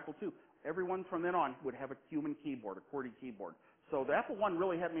then our Apple II. Everyone from then on would have a human keyboard, a QWERTY keyboard. So the Apple I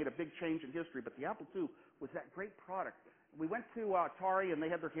really had made a big change in history, but the Apple II was that great product. We went to Atari, and they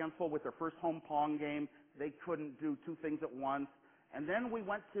had their hands full with their first home Pong game. They couldn't do 2 things at once. And then we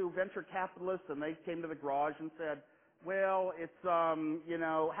went to venture capitalists, and they came to the garage and said, well, it's, what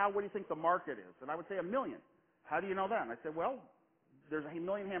do you think the market is? And I would say 1 million. How do you know that? And I said, well, there's 1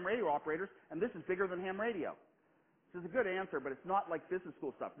 million ham radio operators, and this is bigger than ham radio. This is a good answer, but it's not like business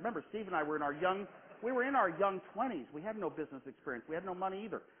school stuff. Remember, Steve and I were in our young 20s. We had no business experience. We had no money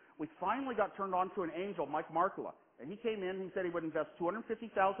either. We finally got turned on to an angel, Mike Markula. And he came in, he said he would invest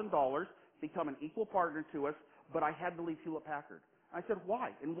 $250,000, become an equal partner to us, but I had to leave Hewlett-Packard. I said, why?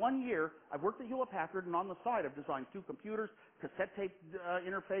 In 1 year, I've worked at Hewlett-Packard, and on the side, I've designed 2 computers, cassette tape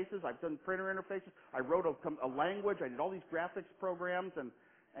interfaces, I've done printer interfaces, I wrote a language, I did all these graphics programs, and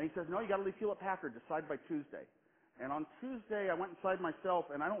he says, no, you got to leave Hewlett-Packard, decide by Tuesday. And on Tuesday, I went inside myself,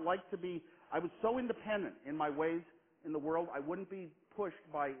 and I was so independent in my ways in the world, I wouldn't be pushed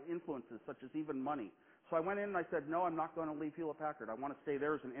by influences such as even money. So I went in and I said, no, I'm not going to leave Hewlett-Packard. I want to stay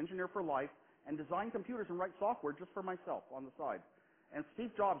there as an engineer for life and design computers and write software just for myself on the side. And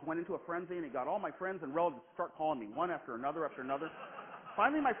Steve Jobs went into a frenzy, and he got all my friends and relatives to start calling me one after another after another.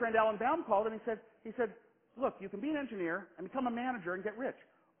 Finally, my friend Alan Baum called, and he said, look, you can be an engineer and become a manager and get rich.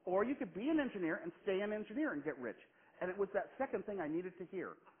 Or you could be an engineer and stay an engineer and get rich. And it was that second thing I needed to hear,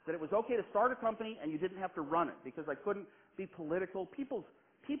 that it was okay to start a company and you didn't have to run it, because I couldn't be political. People's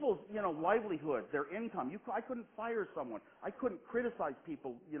livelihood, their income. I couldn't fire someone. I couldn't criticize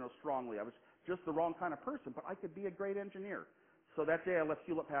people, strongly. I was just the wrong kind of person, but I could be a great engineer. So that day I left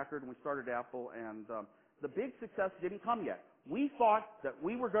Hewlett-Packard and we started Apple, and the big success didn't come yet. We thought that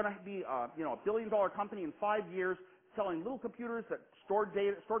we were going to be, a billion-dollar company in 5 years, selling little computers that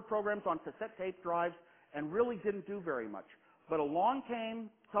stored programs on cassette tape drives, and really didn't do very much. But along came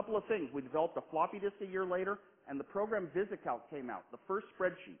a couple of things. We developed a floppy disk a year later, and the program VisiCalc came out, the first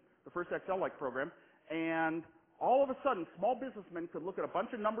spreadsheet, the first Excel-like program, and all of a sudden, small businessmen could look at a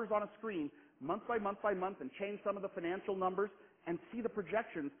bunch of numbers on a screen, month by month by month, and change some of the financial numbers and see the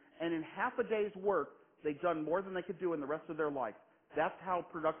projections, and in half a day's work, they'd done more than they could do in the rest of their life. That's how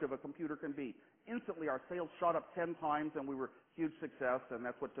productive a computer can be. Instantly, our sales shot up 10 times, and we were a huge success, and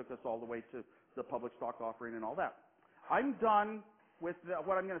that's what took us all the way to the public stock offering and all that. I'm done with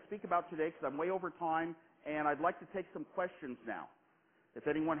what I'm going to speak about today because I'm way over time, and I'd like to take some questions now. If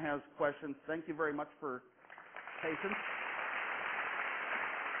anyone has questions, thank you very much for patience.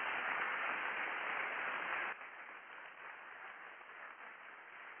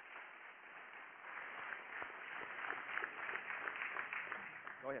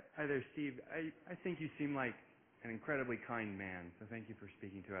 Go ahead. Hi there, Steve. I think you seem like an incredibly kind man, so thank you for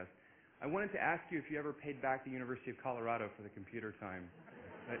speaking to us. I wanted to ask you if you ever paid back the University of Colorado for the computer time.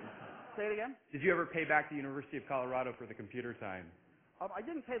 Say it again? Did you ever pay back the University of Colorado for the computer time? I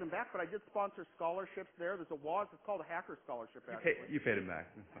didn't pay them back, but I did sponsor scholarships there. There's a WOZ. It's called a Hacker Scholarship, actually. You paid them back.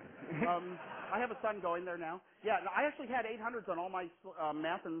 That's fine. I have a son going there now. Yeah, I actually had 800s on all my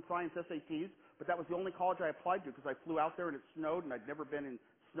math and science SATs, but that was the only college I applied to because I flew out there and it snowed, and I'd never been in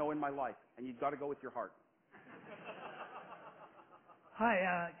snow in my life. And you've got to go with your heart.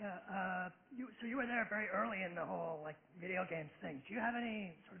 Hi, so you were there very early in the whole video games thing. Do you have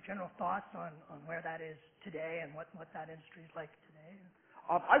any sort of general thoughts on where that is today and what that industry is like today?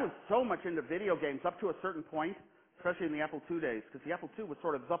 I was so much into video games up to a certain point, especially in the Apple II days, because the Apple II was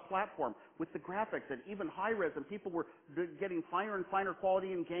sort of the platform with the graphics and even high-res, and people were getting finer and finer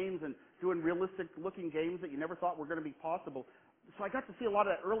quality in games and doing realistic-looking games that you never thought were going to be possible. So I got to see a lot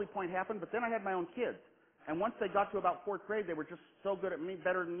of that early point happen, but then I had my own kids. And once they got to about 4th grade, they were just so good at me,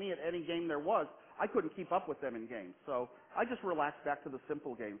 better than me at any game there was, I couldn't keep up with them in games. So I just relaxed back to the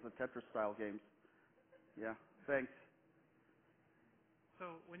simple games, the Tetris-style games. Yeah, thanks.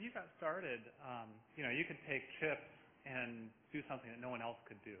 So when you got started, you could take chips and do something that no one else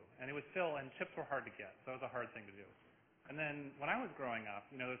could do. And chips were hard to get, so it was a hard thing to do. And then when I was growing up,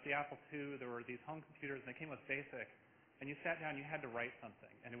 there was the Apple II, there were these home computers, and they came with BASIC, and you sat down, you had to write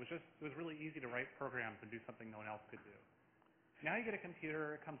something. And it was really easy to write programs and do something no one else could do. Now you get a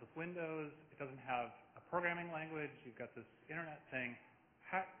computer, it comes with Windows, it doesn't have a programming language, you've got this internet thing.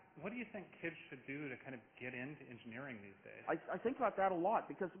 What do you think kids should do to kind of get into engineering these days? I think about that a lot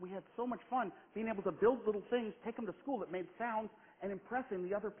because we had so much fun being able to build little things, take them to school that made sounds and impressing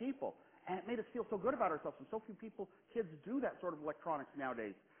the other people. And it made us feel so good about ourselves. And so few kids do that sort of electronics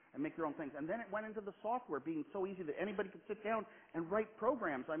nowadays and make their own things. And then it went into the software being so easy that anybody could sit down and write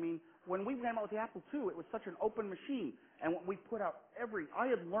programs. I mean, when we came out with the Apple II, it was such an open machine. And when we put out I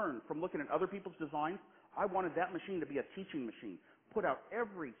had learned from looking at other people's designs, I wanted that machine to be a teaching machine. Put out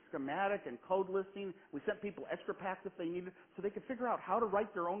every schematic and code listing. We sent people extra packs if they needed, so they could figure out how to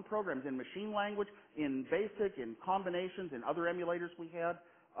write their own programs in machine language, in BASIC, in combinations, in other emulators we had.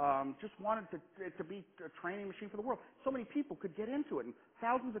 Just wanted it to be a training machine for the world. So many people could get into it, and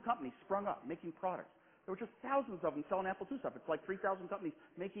thousands of companies sprung up making products. There were just thousands of them selling Apple II stuff. It's like 3,000 companies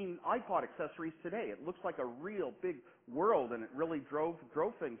making iPod accessories today. It looks like a real big world, and it really drove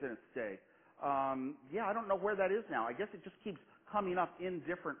things in its day. I don't know where that is now. I guess it just keeps coming up in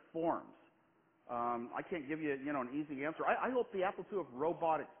different forms. I can't give you, an easy answer. I hope the Apple II of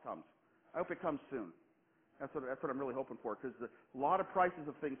robotics comes. I hope it comes soon. That's what I'm really hoping for, because a lot of prices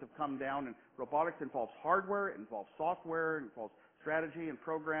of things have come down, and robotics involves hardware, it involves software, it involves strategy and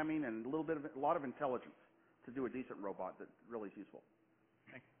programming, and a lot of intelligence to do a decent robot that really is useful.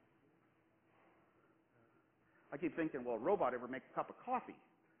 Thanks. I keep thinking, will a robot ever make a cup of coffee?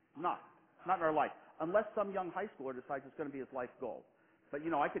 Not in our life, unless some young high schooler decides it's going to be his life goal. But,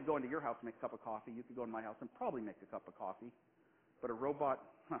 I could go into your house and make a cup of coffee. You could go into my house and probably make a cup of coffee. But a robot,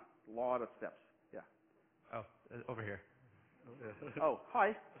 a lot of steps. Yeah. Oh, over here. Oh,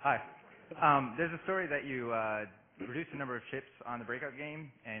 hi. Hi. There's a story that you produced a number of chips on the Breakout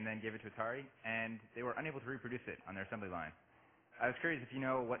game and then gave it to Atari, and they were unable to reproduce it on their assembly line. I was curious if you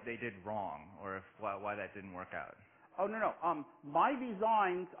know what they did wrong or why that didn't work out. Oh, no. My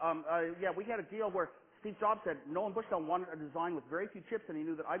designs, we had a deal where Steve Jobs said Nolan Bushnell wanted a design with very few chips, and he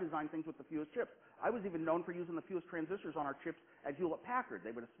knew that I designed things with the fewest chips. I was even known for using the fewest transistors on our chips at Hewlett-Packard.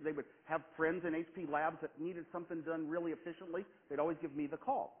 They would have friends in HP labs that needed something done really efficiently. They'd always give me the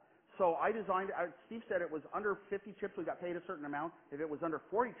call. So I designed, Steve said it was under 50 chips, we got paid a certain amount. If it was under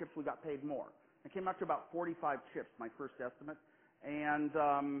 40 chips, we got paid more. It came out to about 45 chips, my first estimate.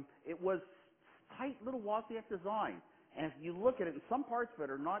 And it was tight little Wozniak design. And if you look at it, and some parts of it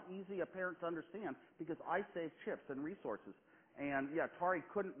are not easy apparent to understand because I saved chips and resources. And Atari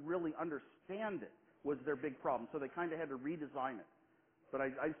couldn't really understand it was their big problem. So they kind of had to redesign it. But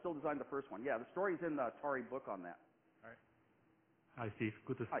I still designed the first one. Yeah, the story's in the Atari book on that. All right. Hi, Steve.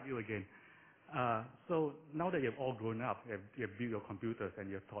 Good to see Hi. you again. So now that you've all grown up, you've built your computers and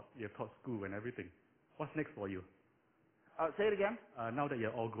you've taught school and everything, what's next for you? Say it again? Now that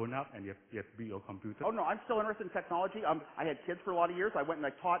you're all grown up and you've built your computer. Oh, no, I'm still interested in technology. I had kids for a lot of years. I went and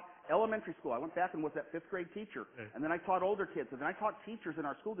I taught elementary school. I went back and was that fifth grade teacher. And then I taught older kids. And then I taught teachers in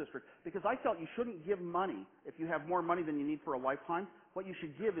our school district because I felt you shouldn't give money if you have more money than you need for a lifetime. What you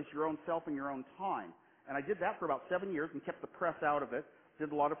should give is your own self and your own time. And I did that for about 7 years and kept the press out of it.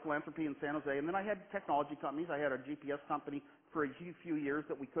 Did a lot of philanthropy in San Jose. And then I had technology companies. I had a GPS company for a few years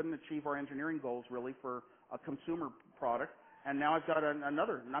that we couldn't achieve our engineering goals really for a consumer product. And now I've got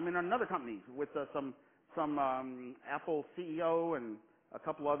I'm in another company with some Apple CEO and a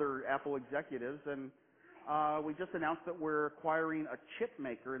couple other Apple executives, and we just announced that we're acquiring a chip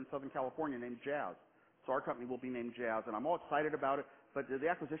maker in Southern California named Jazz. So our company will be named Jazz, and I'm all excited about it, but the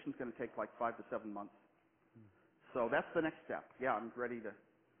acquisition's going to take like 5 to 7 months. So that's the next step. Yeah, I'm ready to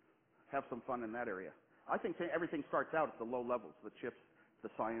have some fun in that area. I think everything starts out at the low levels, the chips, the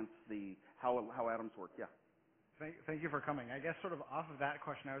science, how atoms work, yeah. Thank you for coming. I guess sort of off of that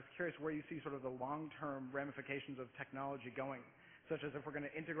question, I was curious where you see sort of the long-term ramifications of technology going, such as if we're going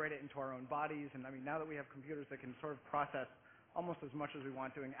to integrate it into our own bodies. And I mean, now that we have computers that can sort of process almost as much as we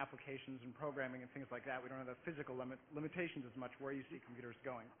want doing applications and programming and things like that, we don't have the physical limitations as much. Where you see computers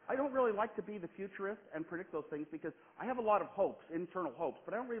going? I don't really like to be the futurist and predict those things because I have a lot of hopes, internal hopes,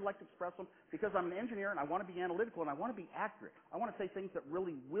 but I don't really like to express them because I'm an engineer and I want to be analytical and I want to be accurate. I want to say things that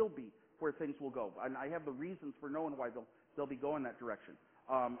really will be where things will go. And I have the reasons for knowing why they'll be going that direction.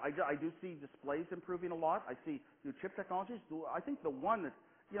 I do see displays improving a lot. I see new chip technologies. I think the one that,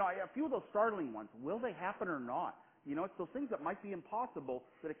 a few of those startling ones, will they happen or not? You know, it's those things that might be impossible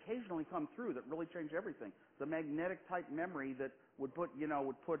that occasionally come through that really change everything. The magnetic type memory that would put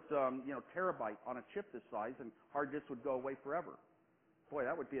terabyte on a chip this size, and hard disk would go away forever. Boy,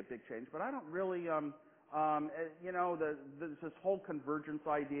 that would be a big change. But I don't really, there's this whole convergence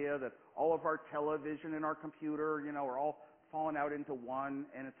idea that all of our television and our computer, are all falling out into one,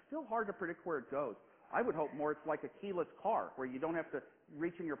 and it's still hard to predict where it goes. I would hope more it's like a keyless car, where you don't have to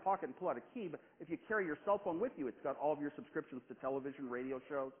reach in your pocket and pull out a key, but if you carry your cell phone with you, it's got all of your subscriptions to television, radio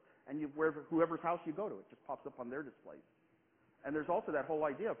shows, and whoever's house you go to, it just pops up on their displays. And there's also that whole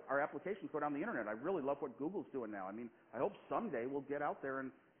idea of our applications go down the internet. I really love what Google's doing now. I mean, I hope someday we'll get out there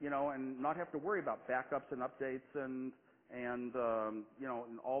and not have to worry about backups and updates and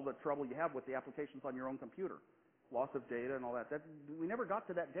all the trouble you have with the applications on your own computer, loss of data and all that. We never got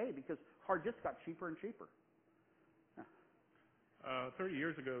to that day because hard disks got cheaper and cheaper. 30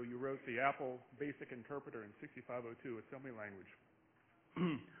 years ago, you wrote the Apple Basic Interpreter in 6502 assembly language.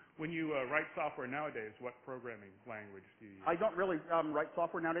 When you write software nowadays, what programming language do you use? I don't really write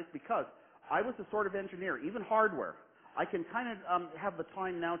software nowadays because I was the sort of engineer, even hardware. I can kind of have the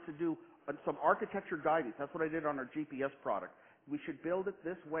time now to do some architecture guidance. That's what I did on our GPS product. We should build it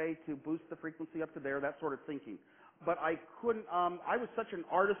this way to boost the frequency up to there, that sort of thinking. But I couldn't, I was such an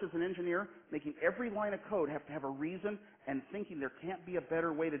artist as an engineer, making every line of code have to have a reason and thinking there can't be a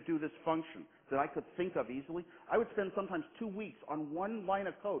better way to do this function that I could think of easily. I would spend sometimes 2 weeks on one line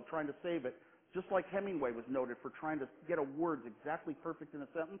of code trying to save it, just like Hemingway was noted for trying to get a word exactly perfect in a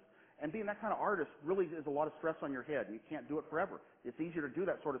sentence. And being that kind of artist really is a lot of stress on your head, and you can't do it forever. It's easier to do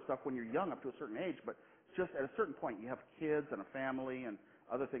that sort of stuff when you're young up to a certain age, but just at a certain point you have kids and a family and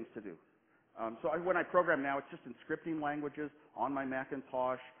other things to do. When I program now, it's just in scripting languages on my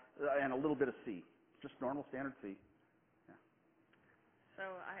Macintosh and a little bit of C, just normal standard C. Yeah. So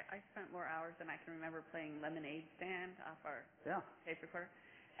I spent more hours than I can remember playing Lemonade Stand off our tape recorder.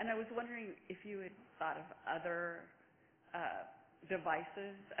 And I was wondering if you had thought of other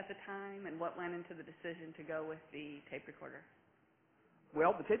devices at the time and what went into the decision to go with the tape recorder.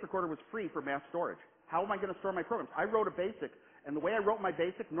 Well, the tape recorder was free for mass storage. How am I going to store my programs? I wrote a BASIC, and the way I wrote my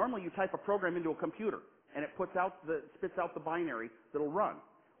BASIC, normally you type a program into a computer, and it spits out the binary that'll run.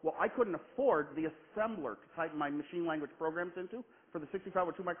 Well, I couldn't afford the assembler to type my machine language programs into for the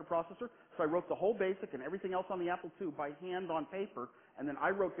 6502 microprocessor, so I wrote the whole BASIC and everything else on the Apple II by hand on paper, and then I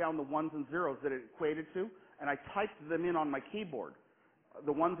wrote down the ones and zeros that it equated to, and I typed them in on my keyboard,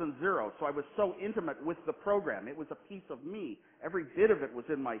 the ones and zeros. So I was so intimate with the program. It was a piece of me. Every bit of it was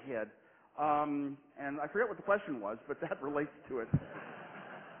in my head. And I forget what the question was, but that relates to it.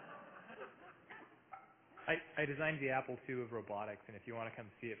 I designed the Apple II of robotics, and if you want to come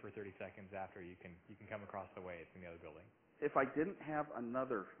see it for 30 seconds after, you can come across the way. It's in the other building. If I didn't have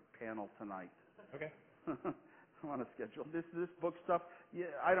another panel tonight. Okay. On a schedule. This book stuff,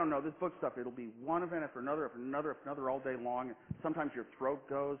 I don't know. This book stuff, it'll be one event after another all day long. Sometimes your throat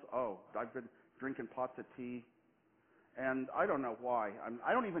goes, I've been drinking pots of tea. And I don't know why.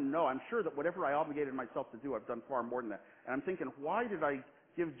 I don't even know. I'm sure that whatever I obligated myself to do, I've done far more than that. And I'm thinking, why did I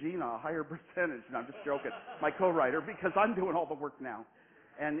give Gina a higher percentage? And I'm just joking, my co-writer, because I'm doing all the work now.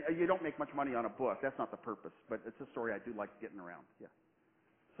 And you don't make much money on a book. That's not the purpose. But it's a story I do like getting around. Yeah.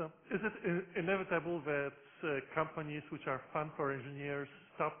 So is it inevitable that companies which are fun for engineers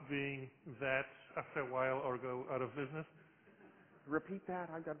stop being that after a while or go out of business? Repeat that.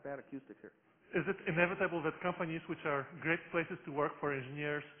 I've got bad acoustics here. Is it inevitable that companies which are great places to work for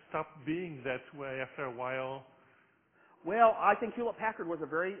engineers stop being that way after a while? Well, I think Hewlett-Packard was a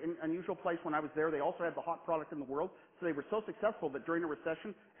very unusual place when I was there. They also had the hot product in the world, so they were so successful that during a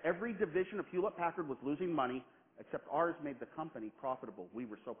recession, every division of Hewlett-Packard was losing money, except ours made the company profitable. We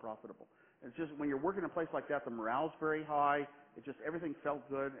were so profitable. It's just when you're working in a place like that, the morale's very high. It just, everything felt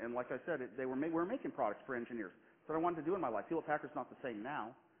good, and like I said, we were making products for engineers. That's what I wanted to do in my life. Hewlett-Packard's not the same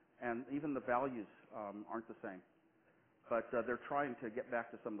now, and even the values aren't the same. But they're trying to get back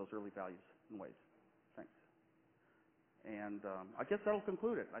to some of those early values and ways. Thanks. And I guess that'll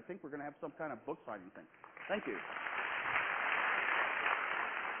conclude it. I think we're going to have some kind of book signing thing. Thank you.